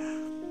lack it,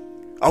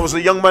 I was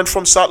a young man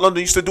from South London,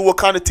 used to do all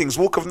kind of things,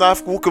 walk of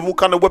knife, walk of all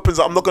kind of weapons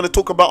that I'm not going to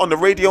talk about on the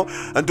radio,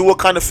 and do all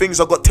kind of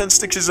things. I got 10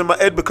 stitches in my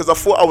head because I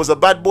thought I was a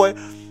bad boy.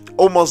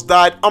 Almost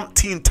died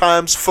umpteen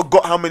times,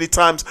 forgot how many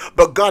times,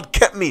 but God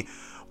kept me.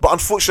 But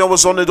unfortunately, I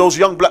was one of those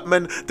young black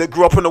men that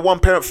grew up in a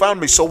one-parent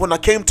family. So when I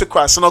came to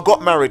Christ and I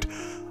got married,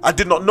 I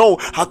did not know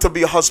how to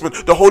be a husband.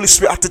 The Holy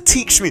Spirit had to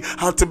teach me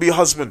how to be a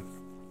husband.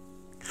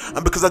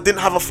 And because I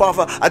didn't have a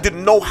father, I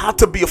didn't know how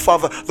to be a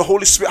father. The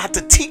Holy Spirit had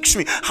to teach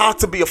me how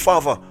to be a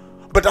father.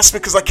 But that's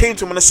because I came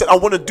to him and I said, I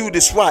want to do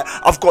this right.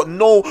 I've got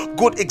no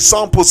good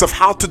examples of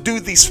how to do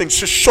these things.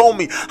 Just show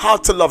me how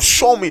to love.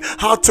 Show me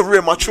how to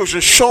rear my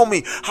children. Show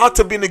me how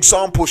to be an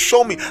example.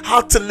 Show me how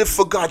to live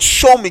for God.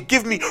 Show me.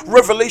 Give me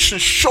revelation.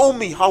 Show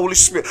me, Holy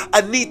Spirit. I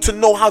need to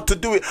know how to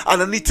do it,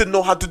 and I need to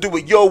know how to do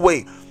it your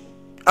way.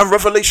 And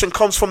revelation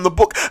comes from the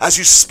book. As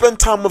you spend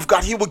time with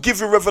God, he will give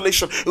you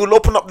revelation. He will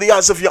open up the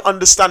eyes of your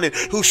understanding.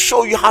 He'll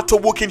show you how to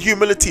walk in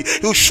humility.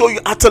 He'll show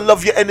you how to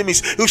love your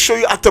enemies. He'll show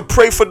you how to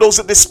pray for those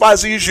that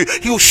despise or use you.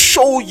 He'll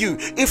show you,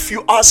 if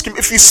you ask him,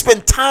 if you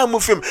spend time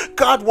with him.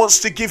 God wants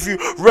to give you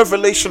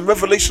revelation.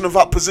 Revelation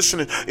without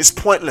positioning is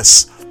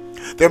pointless.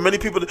 There are many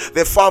people,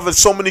 their fathers,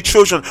 so many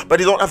children, but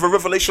they don't have a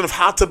revelation of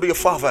how to be a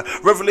father.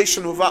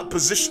 Revelation without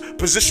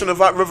position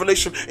without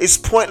revelation is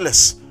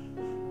pointless.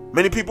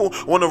 Many people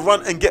want to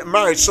run and get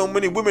married. So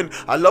many women,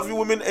 I love you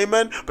women,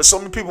 amen. But so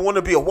many people want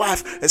to be a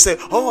wife and say,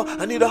 oh,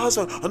 I need a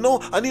husband. Oh,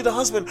 no, I need a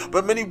husband.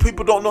 But many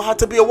people don't know how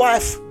to be a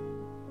wife.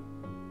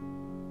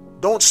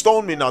 Don't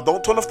stone me now.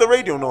 Don't turn off the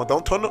radio now.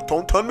 Don't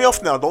turn me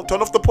off now. Don't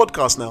turn off the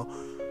podcast now.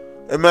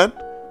 Amen.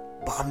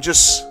 But I'm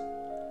just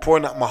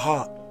pouring out my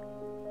heart.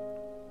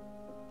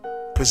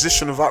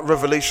 Position without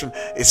revelation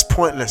is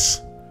pointless.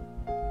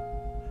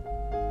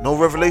 No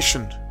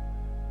revelation.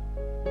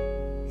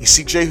 You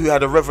see, Jehu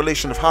had a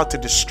revelation of how to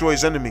destroy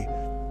his enemy,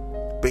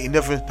 but he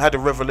never had a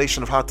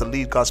revelation of how to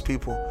lead God's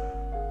people.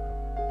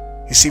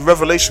 You see,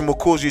 revelation will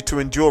cause you to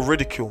endure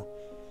ridicule.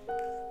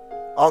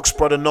 Ask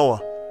brother Noah.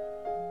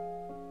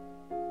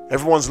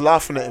 Everyone's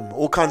laughing at him.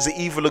 All kinds of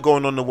evil are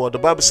going on in the world. The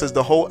Bible says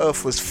the whole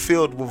earth was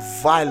filled with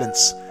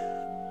violence.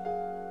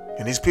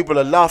 And these people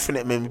are laughing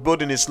at him. He's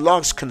building this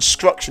large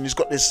construction. He's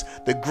got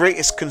the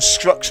greatest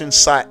construction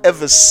site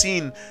ever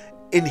seen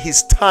in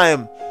his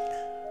time.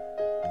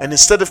 And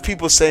instead of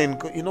people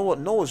saying, you know what,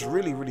 Noah's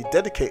really, really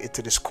dedicated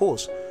to this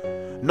cause,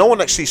 no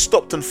one actually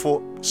stopped and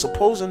thought,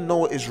 supposing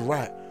Noah is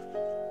right.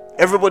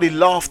 Everybody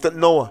laughed at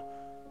Noah.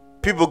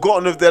 People got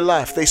on with their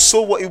life. They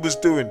saw what he was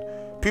doing.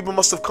 People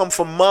must have come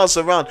from miles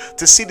around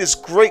to see this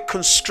great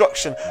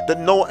construction that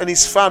Noah and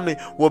his family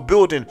were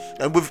building.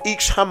 And with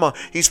each hammer,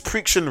 he's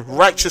preaching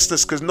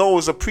righteousness, because Noah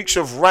was a preacher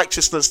of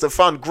righteousness that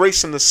found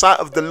grace in the sight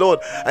of the Lord.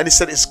 And he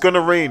said, it's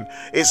gonna rain.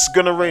 It's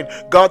gonna rain.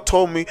 God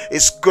told me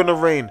it's gonna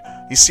rain.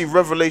 You see,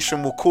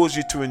 revelation will cause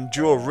you to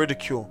endure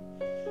ridicule.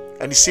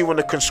 And you see, when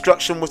the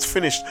construction was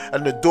finished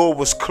and the door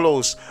was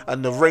closed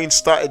and the rain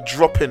started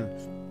dropping,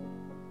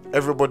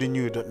 everybody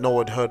knew that Noah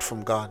had heard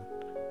from God.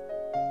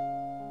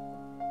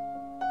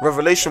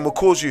 Revelation will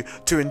cause you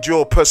to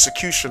endure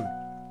persecution.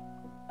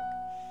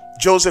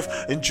 Joseph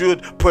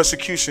endured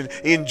persecution.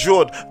 He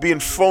endured being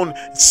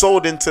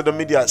sold into the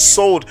Midianites,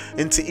 sold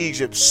into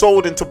Egypt,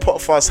 sold into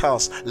Potiphar's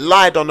house,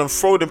 lied on and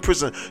thrown in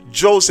prison.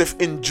 Joseph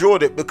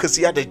endured it because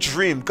he had a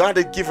dream. God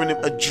had given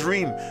him a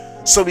dream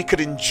so he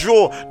could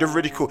endure the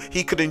ridicule.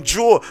 He could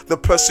endure the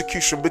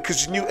persecution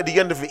because he knew at the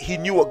end of it, he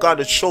knew what God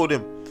had showed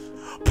him.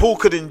 Paul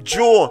could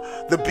endure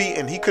the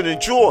beating. He could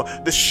endure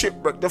the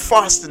shipwreck, the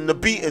fasting, the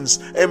beatings,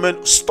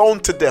 amen,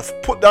 stoned to death,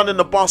 put down in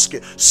a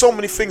basket. So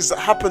many things that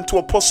happened to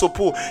Apostle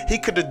Paul. He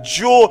could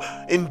endure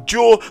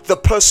the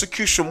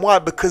persecution. Why?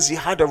 Because he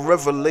had a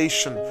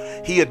revelation.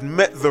 He had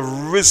met the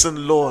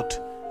risen Lord,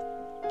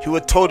 who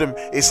had told him,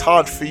 it's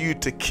hard for you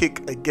to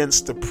kick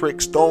against the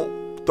pricks.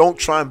 Don't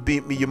try and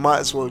beat me. You might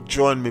as well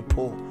join me,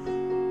 Paul.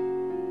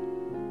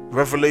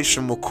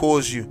 Revelation will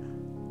cause you,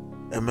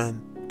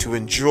 amen, to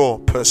endure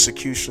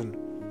persecution.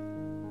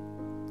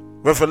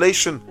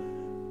 Revelation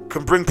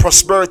can bring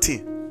prosperity.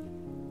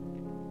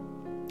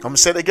 I'm going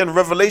to say it again.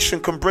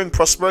 Revelation can bring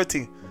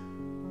prosperity.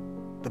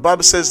 The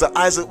Bible says that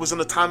Isaac was in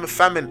a time of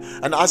famine,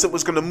 and Isaac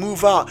was going to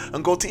move out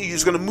and go to Egypt.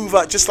 He's going to move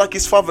out just like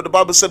his father. The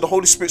Bible said the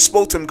Holy Spirit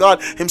spoke to him.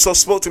 God himself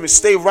spoke to him.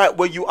 Stay right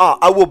where you are.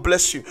 I will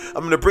bless you.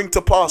 I'm going to bring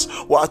to pass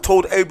what I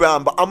told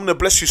Abraham, but I'm going to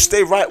bless you.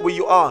 Stay right where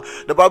you are.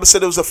 The Bible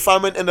said there was a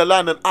famine in the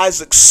land, and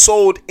Isaac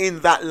sowed in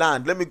that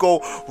land. Let me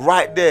go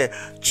right there.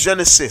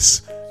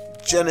 Genesis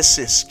 20.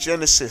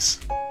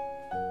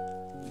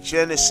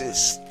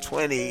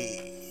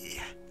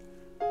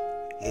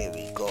 Here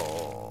we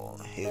go.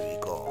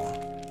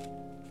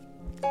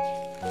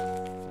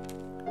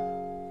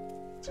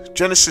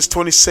 Genesis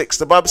 26,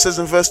 the Bible says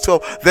in verse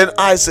 12, then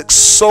Isaac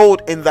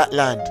sowed in that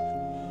land,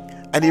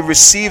 and he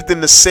received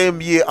in the same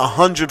year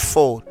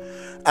 100-fold,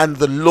 and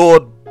the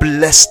Lord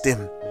blessed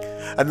him.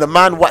 And the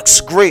man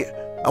waxed great,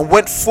 and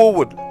went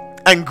forward,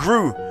 and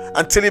grew,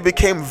 until he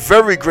became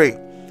very great,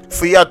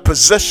 for he had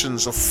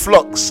possessions of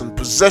flocks, and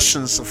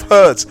possessions of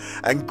herds,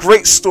 and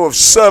great store of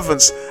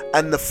servants,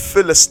 and the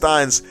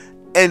Philistines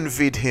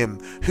envied him.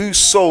 Who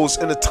sows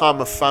in a time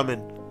of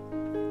famine?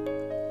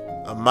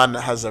 A man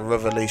that has a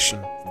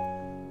revelation.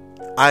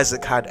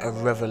 Isaac had a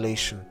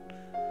revelation.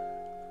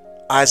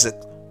 Isaac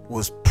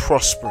was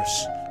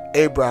prosperous.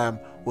 Abraham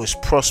was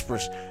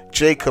prosperous.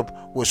 Jacob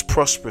was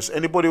prosperous.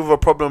 Anybody with a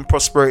problem with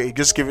prosperity,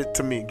 just give it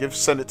to me.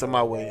 Send it to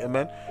my way.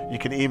 Amen. You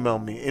can email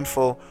me.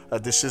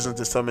 info@decisions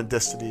determine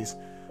destinies.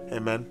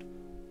 Amen.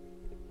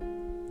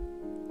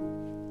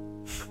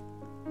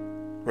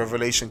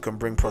 Revelation can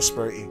bring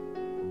prosperity.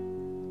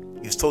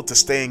 He was told to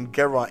stay in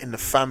Gerar in the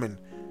famine,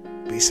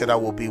 but he said, I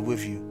will be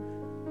with you.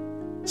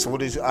 So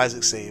what did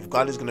Isaac say? If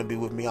God is going to be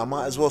with me, I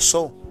might as well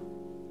sow.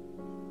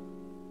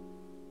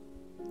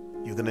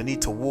 You're going to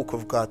need to walk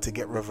with God to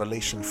get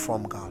revelation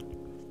from God.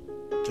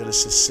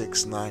 Genesis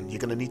 6:9. You're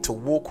going to need to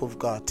walk with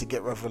God to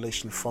get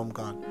revelation from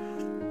God.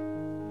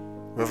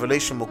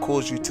 Revelation will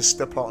cause you to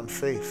step out in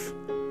faith.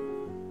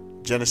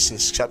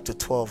 Genesis chapter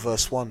 12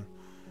 verse 1.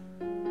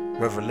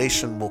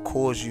 Revelation will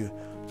cause you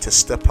to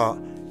step out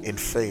in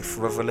faith.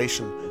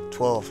 Revelation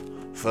 12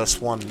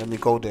 verse 1. Let me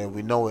go there.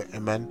 We know it.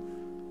 Amen.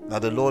 Now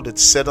the Lord had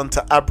said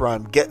unto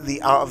Abraham, get thee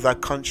out of thy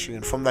country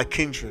and from thy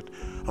kindred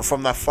and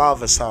from thy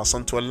father's house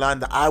unto a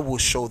land that I will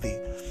show thee.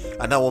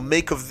 And I will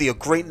make of thee a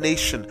great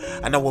nation,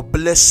 and I will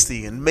bless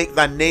thee and make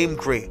thy name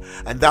great,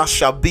 and thou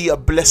shalt be a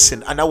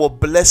blessing. And I will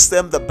bless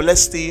them that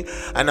bless thee,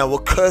 and I will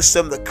curse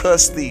them that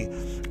curse thee.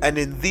 And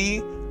in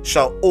thee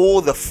shall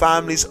all the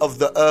families of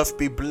the earth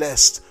be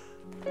blessed.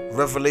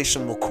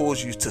 Revelation will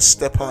cause you to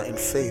step out in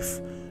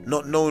faith,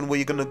 not knowing where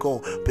you're going to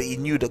go, but he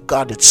knew that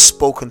God had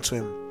spoken to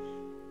him.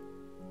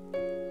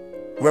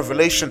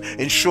 Revelation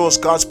ensures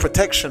God's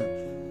protection.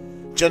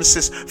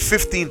 Genesis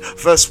 15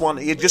 verse 1.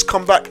 He had just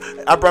come back.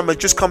 Abraham had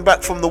just come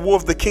back from the war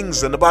of the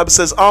kings, and the Bible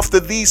says after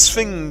these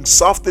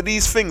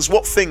things,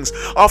 what things?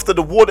 After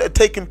the war that had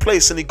taken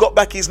place, and he got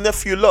back his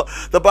nephew Lot,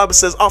 the Bible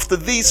says after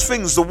these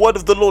things the word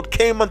of the Lord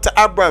came unto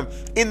Abraham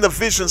in the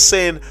vision,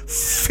 saying,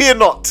 fear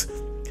not.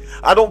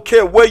 I don't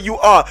care where you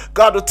are,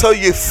 God will tell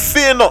you,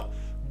 fear not.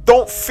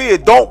 Don't fear,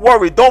 don't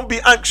worry, don't be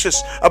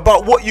anxious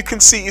about what you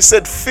can see. He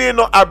said, fear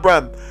not,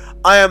 Abraham,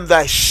 I am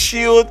thy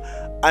shield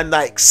and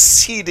thy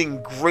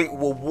exceeding great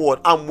reward.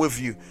 I'm with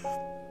you.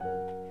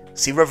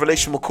 See,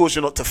 revelation will cause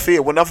you not to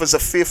fear. When others are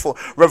fearful,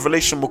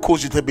 revelation will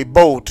cause you to be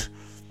bold.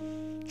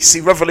 You see,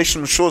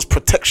 revelation shows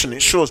protection.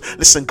 It shows,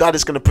 listen, God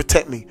is going to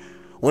protect me.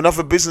 When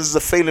other businesses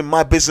are failing,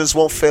 my business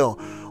won't fail.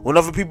 When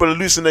other people are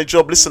losing their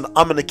job, listen,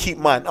 I'm going to keep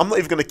mine. I'm not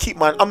even going to keep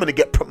mine. I'm going to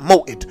get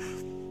promoted.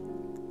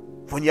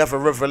 When you have a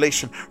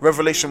revelation,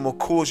 revelation will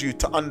cause you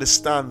to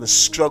understand the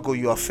struggle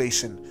you are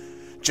facing.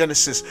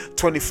 Genesis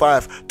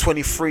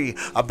 25:23,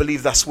 I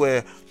believe that's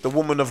where the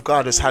woman of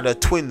God has had her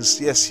twins.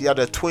 Yes, she had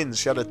her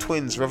twins.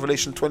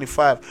 Revelation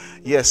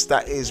 25. Yes,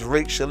 that is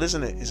Rachel,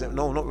 isn't it? Is it?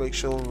 No, not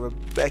Rachel.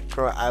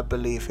 Rebecca, I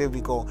believe. Here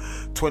we go.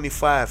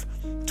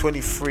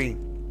 25:23.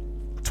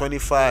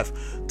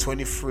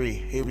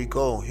 25:23. Here we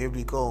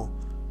go.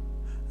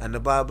 And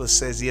the Bible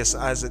says, yes,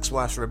 Isaac's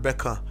wife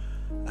Rebecca,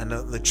 and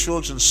the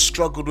children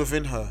struggled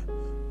within her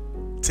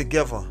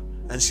together.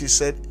 And she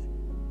said,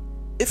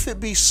 if it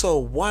be so,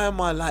 why am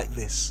I like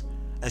this?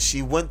 And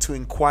she went to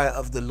inquire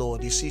of the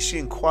Lord. You see, she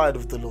inquired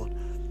of the Lord.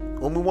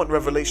 When we want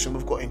revelation,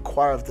 we've got to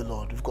inquire of the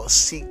Lord. We've got to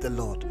seek the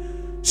Lord.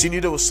 She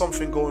knew there was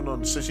something going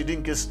on, so she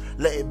didn't just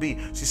let it be.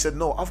 She said,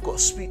 no, I've got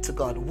to speak to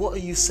God. What are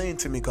you saying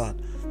to me, God?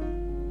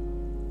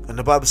 And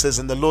the Bible says,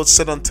 and the Lord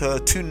said unto her,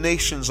 2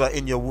 nations are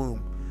in your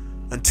womb,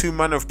 and 2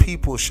 manner of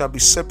people shall be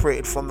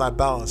separated from thy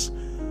bowels,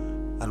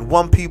 and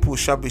one people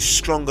shall be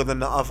stronger than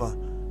the other,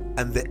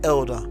 and the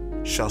elder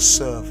shall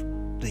serve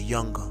the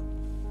younger.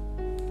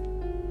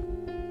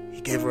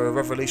 He gave her a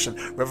revelation.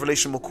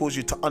 Revelation will cause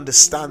you to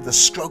understand the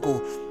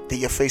struggle that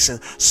you're facing.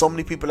 So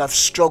many people have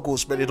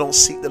struggles, but they don't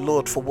seek the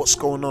Lord for what's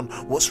going on,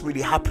 what's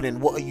really happening.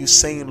 What are you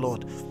saying,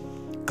 Lord?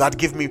 God,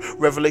 give me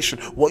revelation.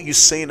 What are you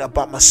saying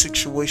about my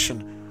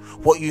situation?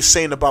 What are you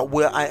saying about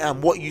where I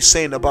am? What are you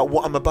saying about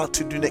what I'm about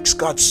to do next?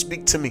 God,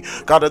 speak to me.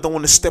 God, I don't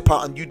want to step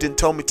out and you didn't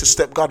tell me to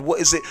step. God, what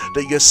is it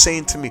that you're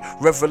saying to me?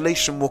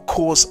 Revelation will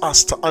cause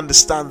us to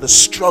understand the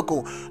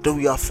struggle that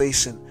we are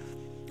facing.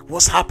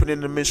 What's happening in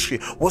the ministry?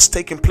 What's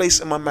taking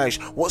place in my marriage?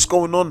 What's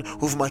going on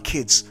with my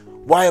kids?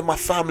 Why are my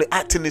family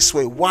acting this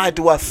way? Why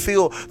do I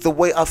feel the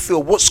way I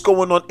feel? What's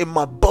going on in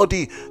my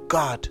body?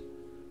 God,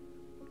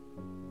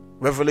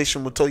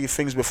 revelation will tell you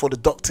things before the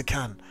doctor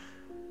can.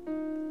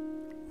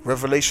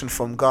 Revelation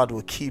from God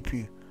will keep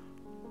you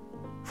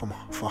from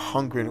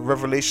hungering.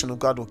 Revelation of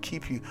God will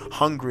keep you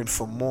hungering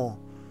for more.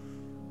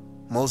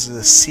 Moses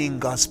has seen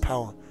God's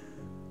power.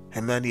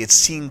 Amen. He had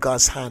seen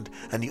God's hand,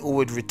 and he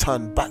always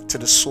returned back to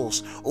the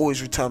source,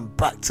 always returned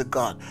back to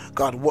God.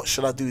 God, what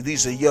shall I do?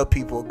 These are your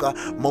people. God,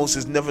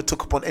 Moses never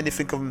took upon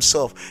anything of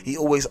himself. He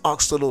always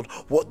asked the Lord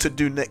what to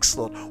do next,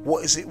 Lord.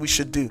 What is it we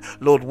should do?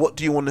 Lord, what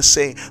do you want to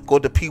say?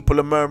 God, the people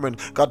are murmuring.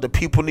 God, the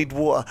people need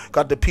water.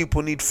 God, the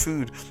people need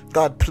food.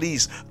 God,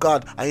 please.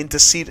 God, I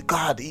intercede.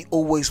 God, he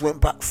always went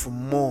back for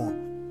more.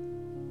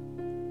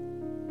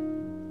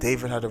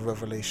 David had a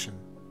revelation.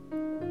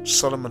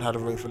 Solomon had a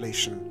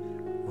revelation.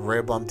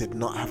 Rehoboam did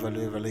not have a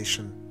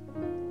revelation.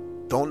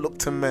 Don't look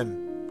to men.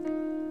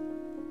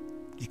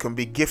 You can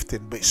be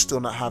gifted but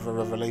still not have a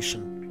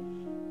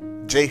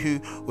revelation. Jehu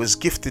was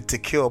gifted to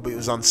kill but he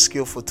was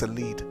unskillful to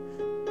lead.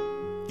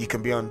 You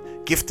can be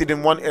gifted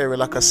in one area,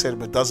 like I said,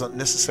 but doesn't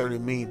necessarily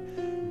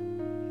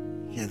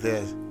mean you're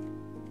there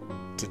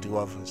to do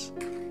others.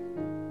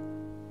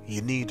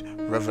 You need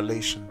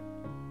revelation.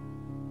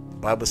 The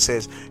Bible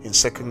says in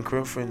 2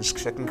 Corinthians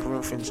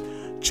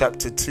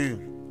chapter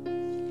 2,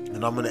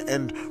 and I'm going to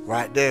end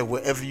right there.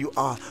 Wherever you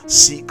are,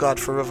 seek God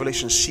for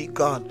revelation. Seek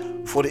God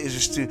for what it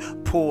is to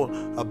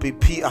do.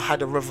 Peter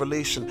had a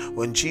revelation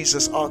when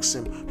Jesus asked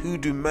him, who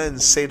do men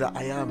say that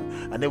I am?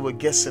 And they were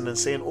guessing and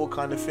saying all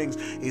kind of things.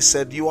 He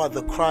said, you are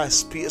the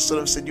Christ. Peter stood up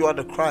and said, you are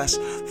the Christ,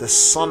 the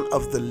Son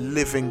of the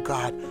living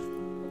God.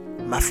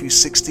 Matthew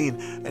 16.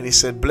 And he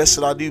said, blessed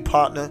are you,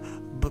 partner,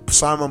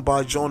 Simon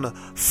Bar Jonah.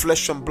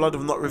 Flesh and blood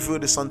have not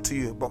revealed this unto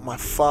you, but my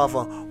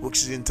Father which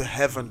is into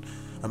heaven.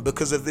 And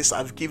because of this,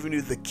 I've given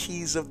you the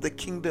keys of the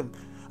kingdom.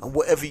 And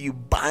whatever you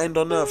bind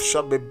on earth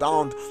shall be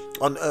bound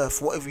on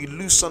earth. Whatever you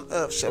loose on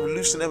earth shall be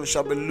loosed in heaven,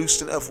 shall be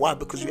loosed in earth. Why?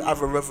 Because you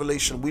have a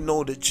revelation. We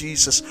know that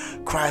Jesus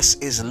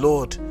Christ is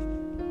Lord.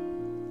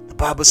 The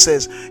Bible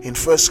says in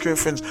 1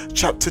 Corinthians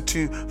chapter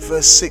 2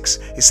 verse 6,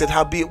 it said,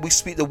 howbeit we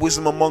speak the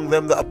wisdom among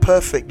them that are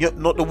perfect, yet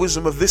not the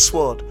wisdom of this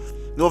world,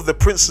 nor of the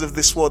princes of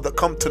this world that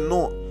come to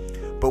naught.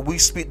 But we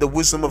speak the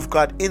wisdom of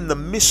God in the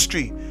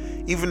mystery,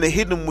 even the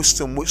hidden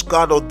wisdom which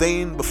God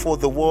ordained before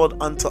the world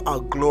unto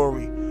our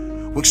glory,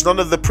 which none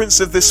of the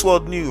princes of this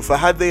world knew. For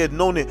had they had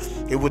known it,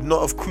 it would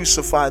not have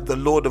crucified the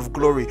Lord of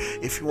glory.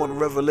 If you want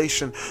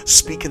revelation,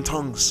 speak in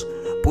tongues.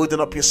 building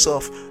up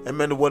yourself.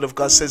 Amen. The word of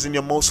God says in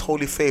your most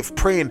holy faith,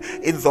 praying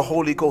in the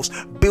Holy Ghost.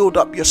 Build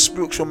up your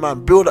spiritual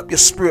man. Build up your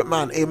spirit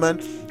man.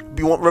 Amen.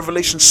 You want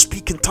revelation?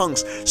 Speak in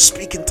tongues.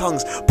 Speak in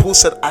tongues. Paul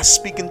said, I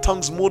speak in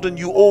tongues more than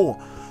you all.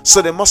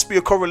 So there must be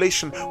a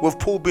correlation with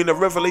Paul being a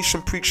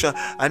revelation preacher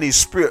and his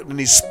spirit and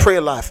his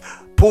prayer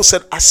life. Paul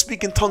said, I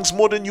speak in tongues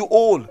more than you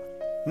all.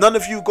 None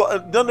of you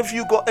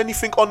got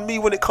anything on me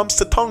when it comes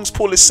to tongues,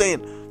 Paul is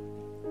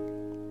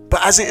saying.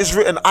 But as it is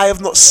written, I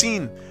have not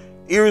seen,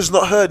 ear is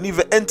not heard,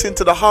 neither enter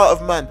into the heart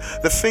of man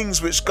the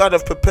things which God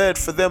hath prepared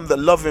for them that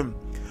love him.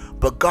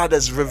 But God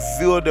has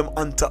revealed them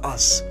unto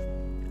us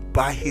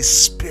by his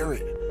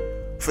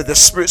Spirit. For the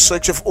Spirit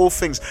searcheth all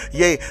things,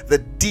 yea, the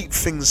deep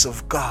things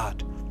of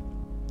God.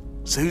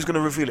 So who's going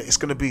to reveal it? It's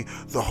going to be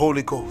the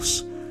Holy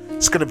Ghost.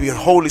 It's going to be a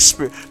Holy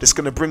Spirit that's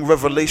going to bring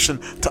revelation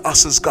to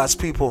us as God's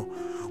people.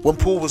 When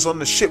Paul was on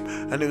the ship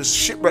and it was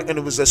shipwreck and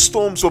the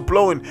storms were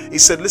blowing, he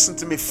said, listen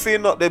to me, fear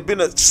not. They've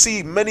been at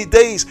sea many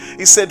days.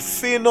 He said,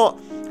 fear not.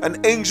 An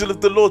angel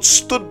of the Lord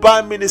stood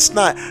by me this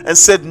night and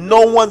said,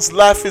 no one's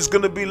life is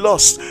going to be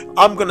lost.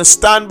 I'm going to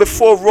stand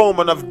before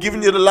Rome and I've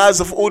given you the lives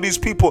of all these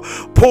people.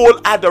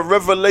 Paul had a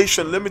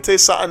revelation. Let me tell you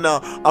something now.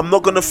 I'm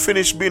not going to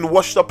finish being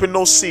washed up in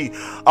no sea.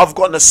 I've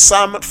got an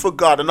assignment for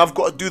God and I've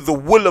got to do the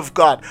will of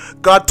God.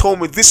 God told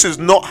me this is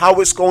not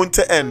how it's going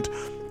to end.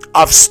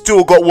 I've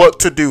still got work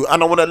to do,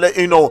 and I want to let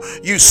you know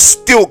you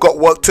still got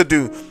work to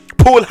do.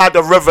 Paul had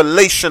a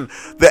revelation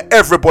that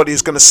everybody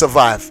is going to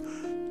survive.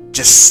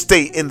 Just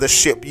stay in the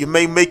ship. You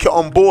may make it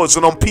on boards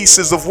and on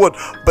pieces of wood,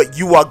 but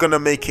you are going to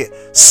make it.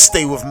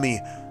 Stay with me.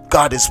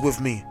 God is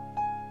with me.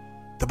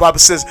 The Bible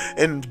says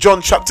in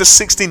John chapter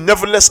 16,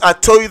 nevertheless I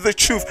tell you the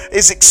truth,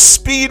 it's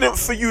expedient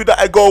for you that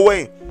I go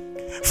away.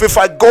 For if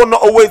I go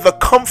not away, the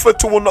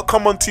Comforter will not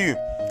come unto you.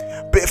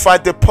 But if I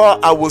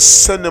depart, I will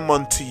send him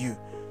unto you.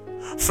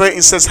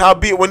 13 says,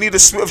 howbeit when he the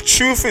Spirit of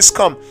truth is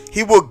come,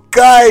 he will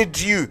guide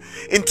you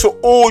into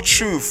all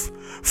truth.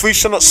 For he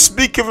shall not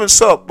speak of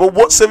himself, but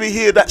whatsoever he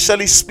hear, that shall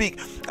he speak,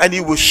 and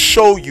he will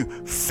show you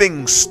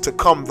things to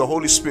come. The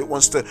Holy Spirit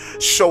wants to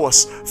show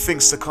us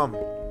things to come.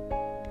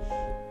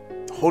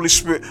 The Holy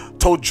Spirit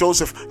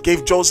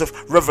gave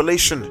Joseph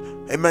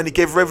revelation. Amen. He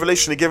gave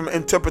revelation. He gave him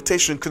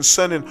interpretation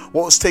concerning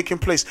what was taking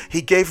place.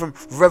 He gave him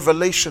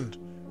revelation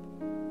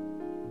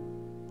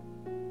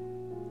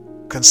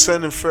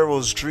concerning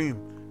Pharaoh's dream.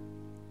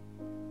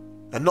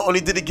 And not only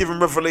did he give him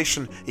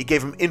revelation, he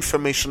gave him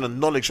information and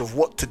knowledge of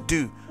what to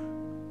do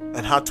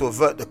and how to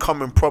avert the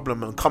coming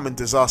problem and coming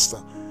disaster.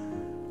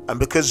 And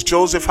because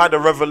Joseph had a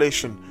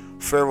revelation,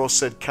 Pharaoh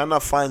said, can I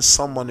find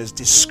someone as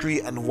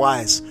discreet and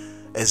wise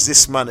as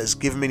this man has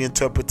given me the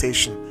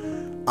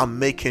interpretation? I'm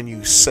making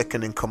you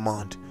second in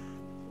command.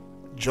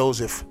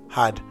 Joseph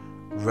had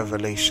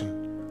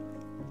revelation.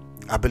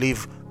 I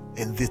believe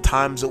in the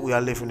times that we are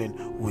living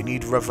in, we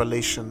need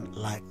revelation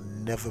like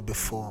never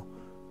before.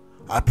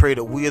 I pray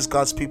that we as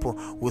God's people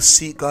will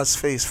seek God's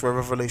face for a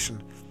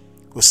revelation.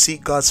 We'll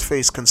seek God's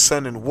face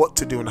concerning what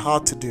to do and how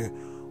to do,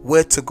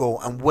 where to go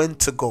and when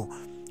to go.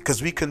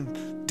 Because we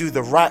can do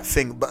the right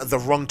thing but at the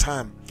wrong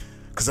time.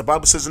 Because the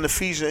Bible says in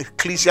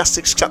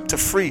Ecclesiastes chapter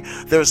 3,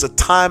 there is a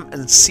time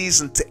and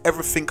season to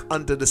everything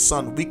under the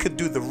sun. We could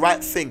do the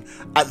right thing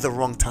at the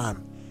wrong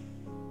time.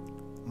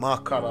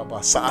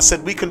 So I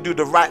said we can do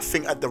the right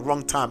thing at the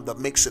wrong time that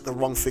makes it the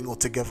wrong thing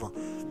altogether.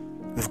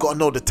 We've got to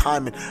know the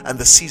timing and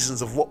the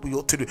seasons of what we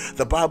ought to do.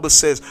 The Bible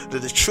says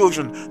that the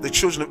children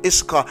of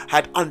Issachar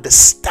had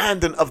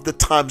understanding of the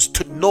times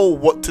to know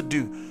what to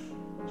do.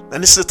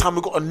 And this is the time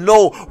we've got to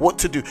know what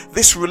to do.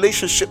 This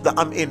relationship that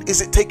I'm in,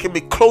 is it taking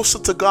me closer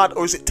to God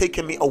or is it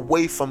taking me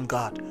away from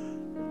God?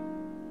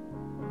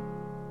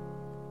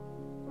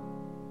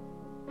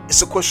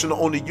 It's a question that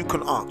only you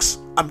can ask.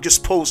 I'm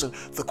just posing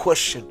the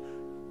question.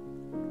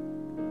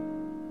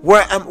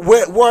 Where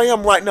I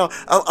am right now,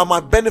 am I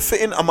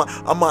benefiting? Am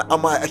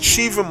I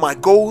achieving my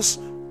goals?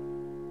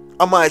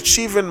 Am I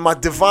achieving my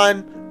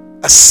divine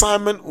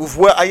assignment with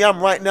where I am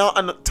right now?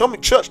 And tell me,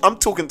 church, I'm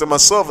talking to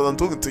myself and I'm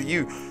talking to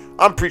you.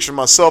 I'm preaching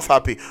myself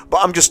happy,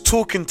 but I'm just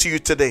talking to you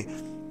today.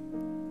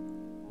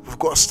 We've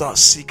got to start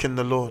seeking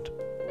the Lord.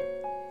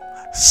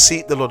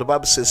 Seek the Lord. The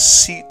Bible says,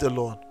 seek the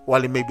Lord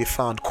while he may be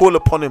found. Call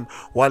upon him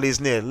while he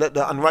is near. Let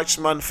the unrighteous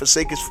man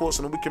forsake his thoughts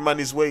and the wicked man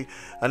his way,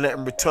 and let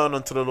him return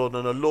unto the Lord.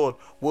 And the Lord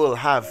will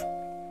have,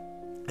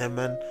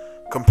 amen,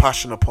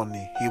 compassion upon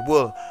thee. He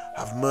will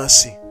have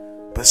mercy.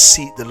 But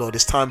seek the Lord.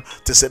 It's time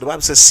to say, the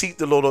Bible says, seek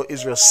the Lord, O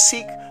Israel.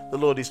 Seek the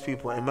Lord, his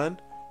people. Amen.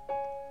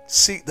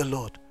 Seek the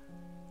Lord.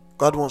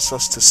 God wants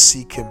us to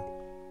seek him.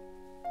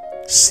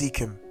 Seek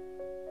him.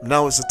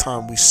 Now is the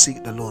time we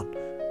seek the Lord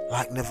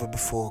like never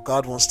before.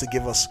 God wants to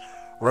give us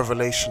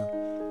revelation,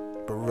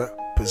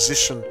 but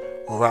position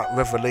without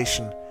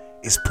revelation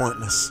is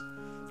pointless.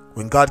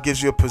 When God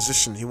gives you a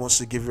position, he wants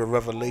to give you a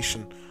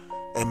revelation.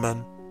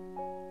 Amen.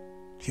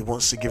 He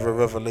wants to give a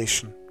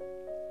revelation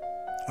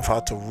of how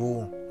to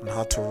rule and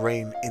how to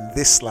reign in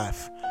this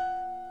life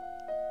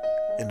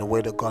in the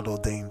way that God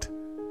ordained.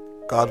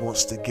 God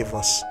wants to give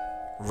us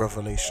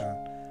revelation.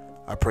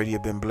 I pray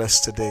you've been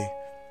blessed today.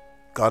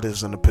 God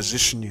is going to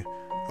position you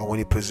And when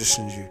he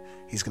positions you,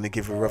 he's going to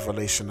give you a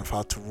revelation of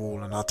how to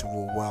rule and how to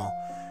rule well.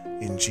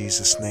 In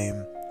Jesus'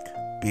 name,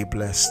 be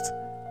blessed.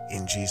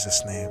 In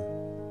Jesus' name.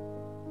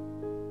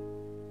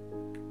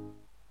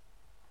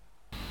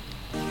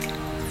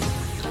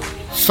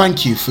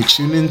 Thank you for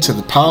tuning to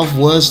the Power of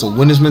Words, the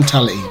Winner's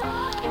Mentality.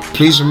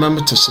 Please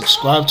remember to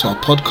subscribe to our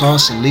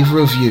podcast and leave a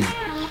review.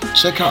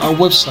 Check out our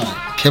website,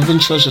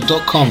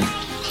 kevintreasure.com.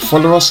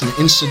 Follow us on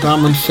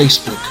Instagram and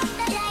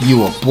Facebook.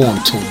 You are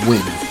born to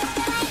win.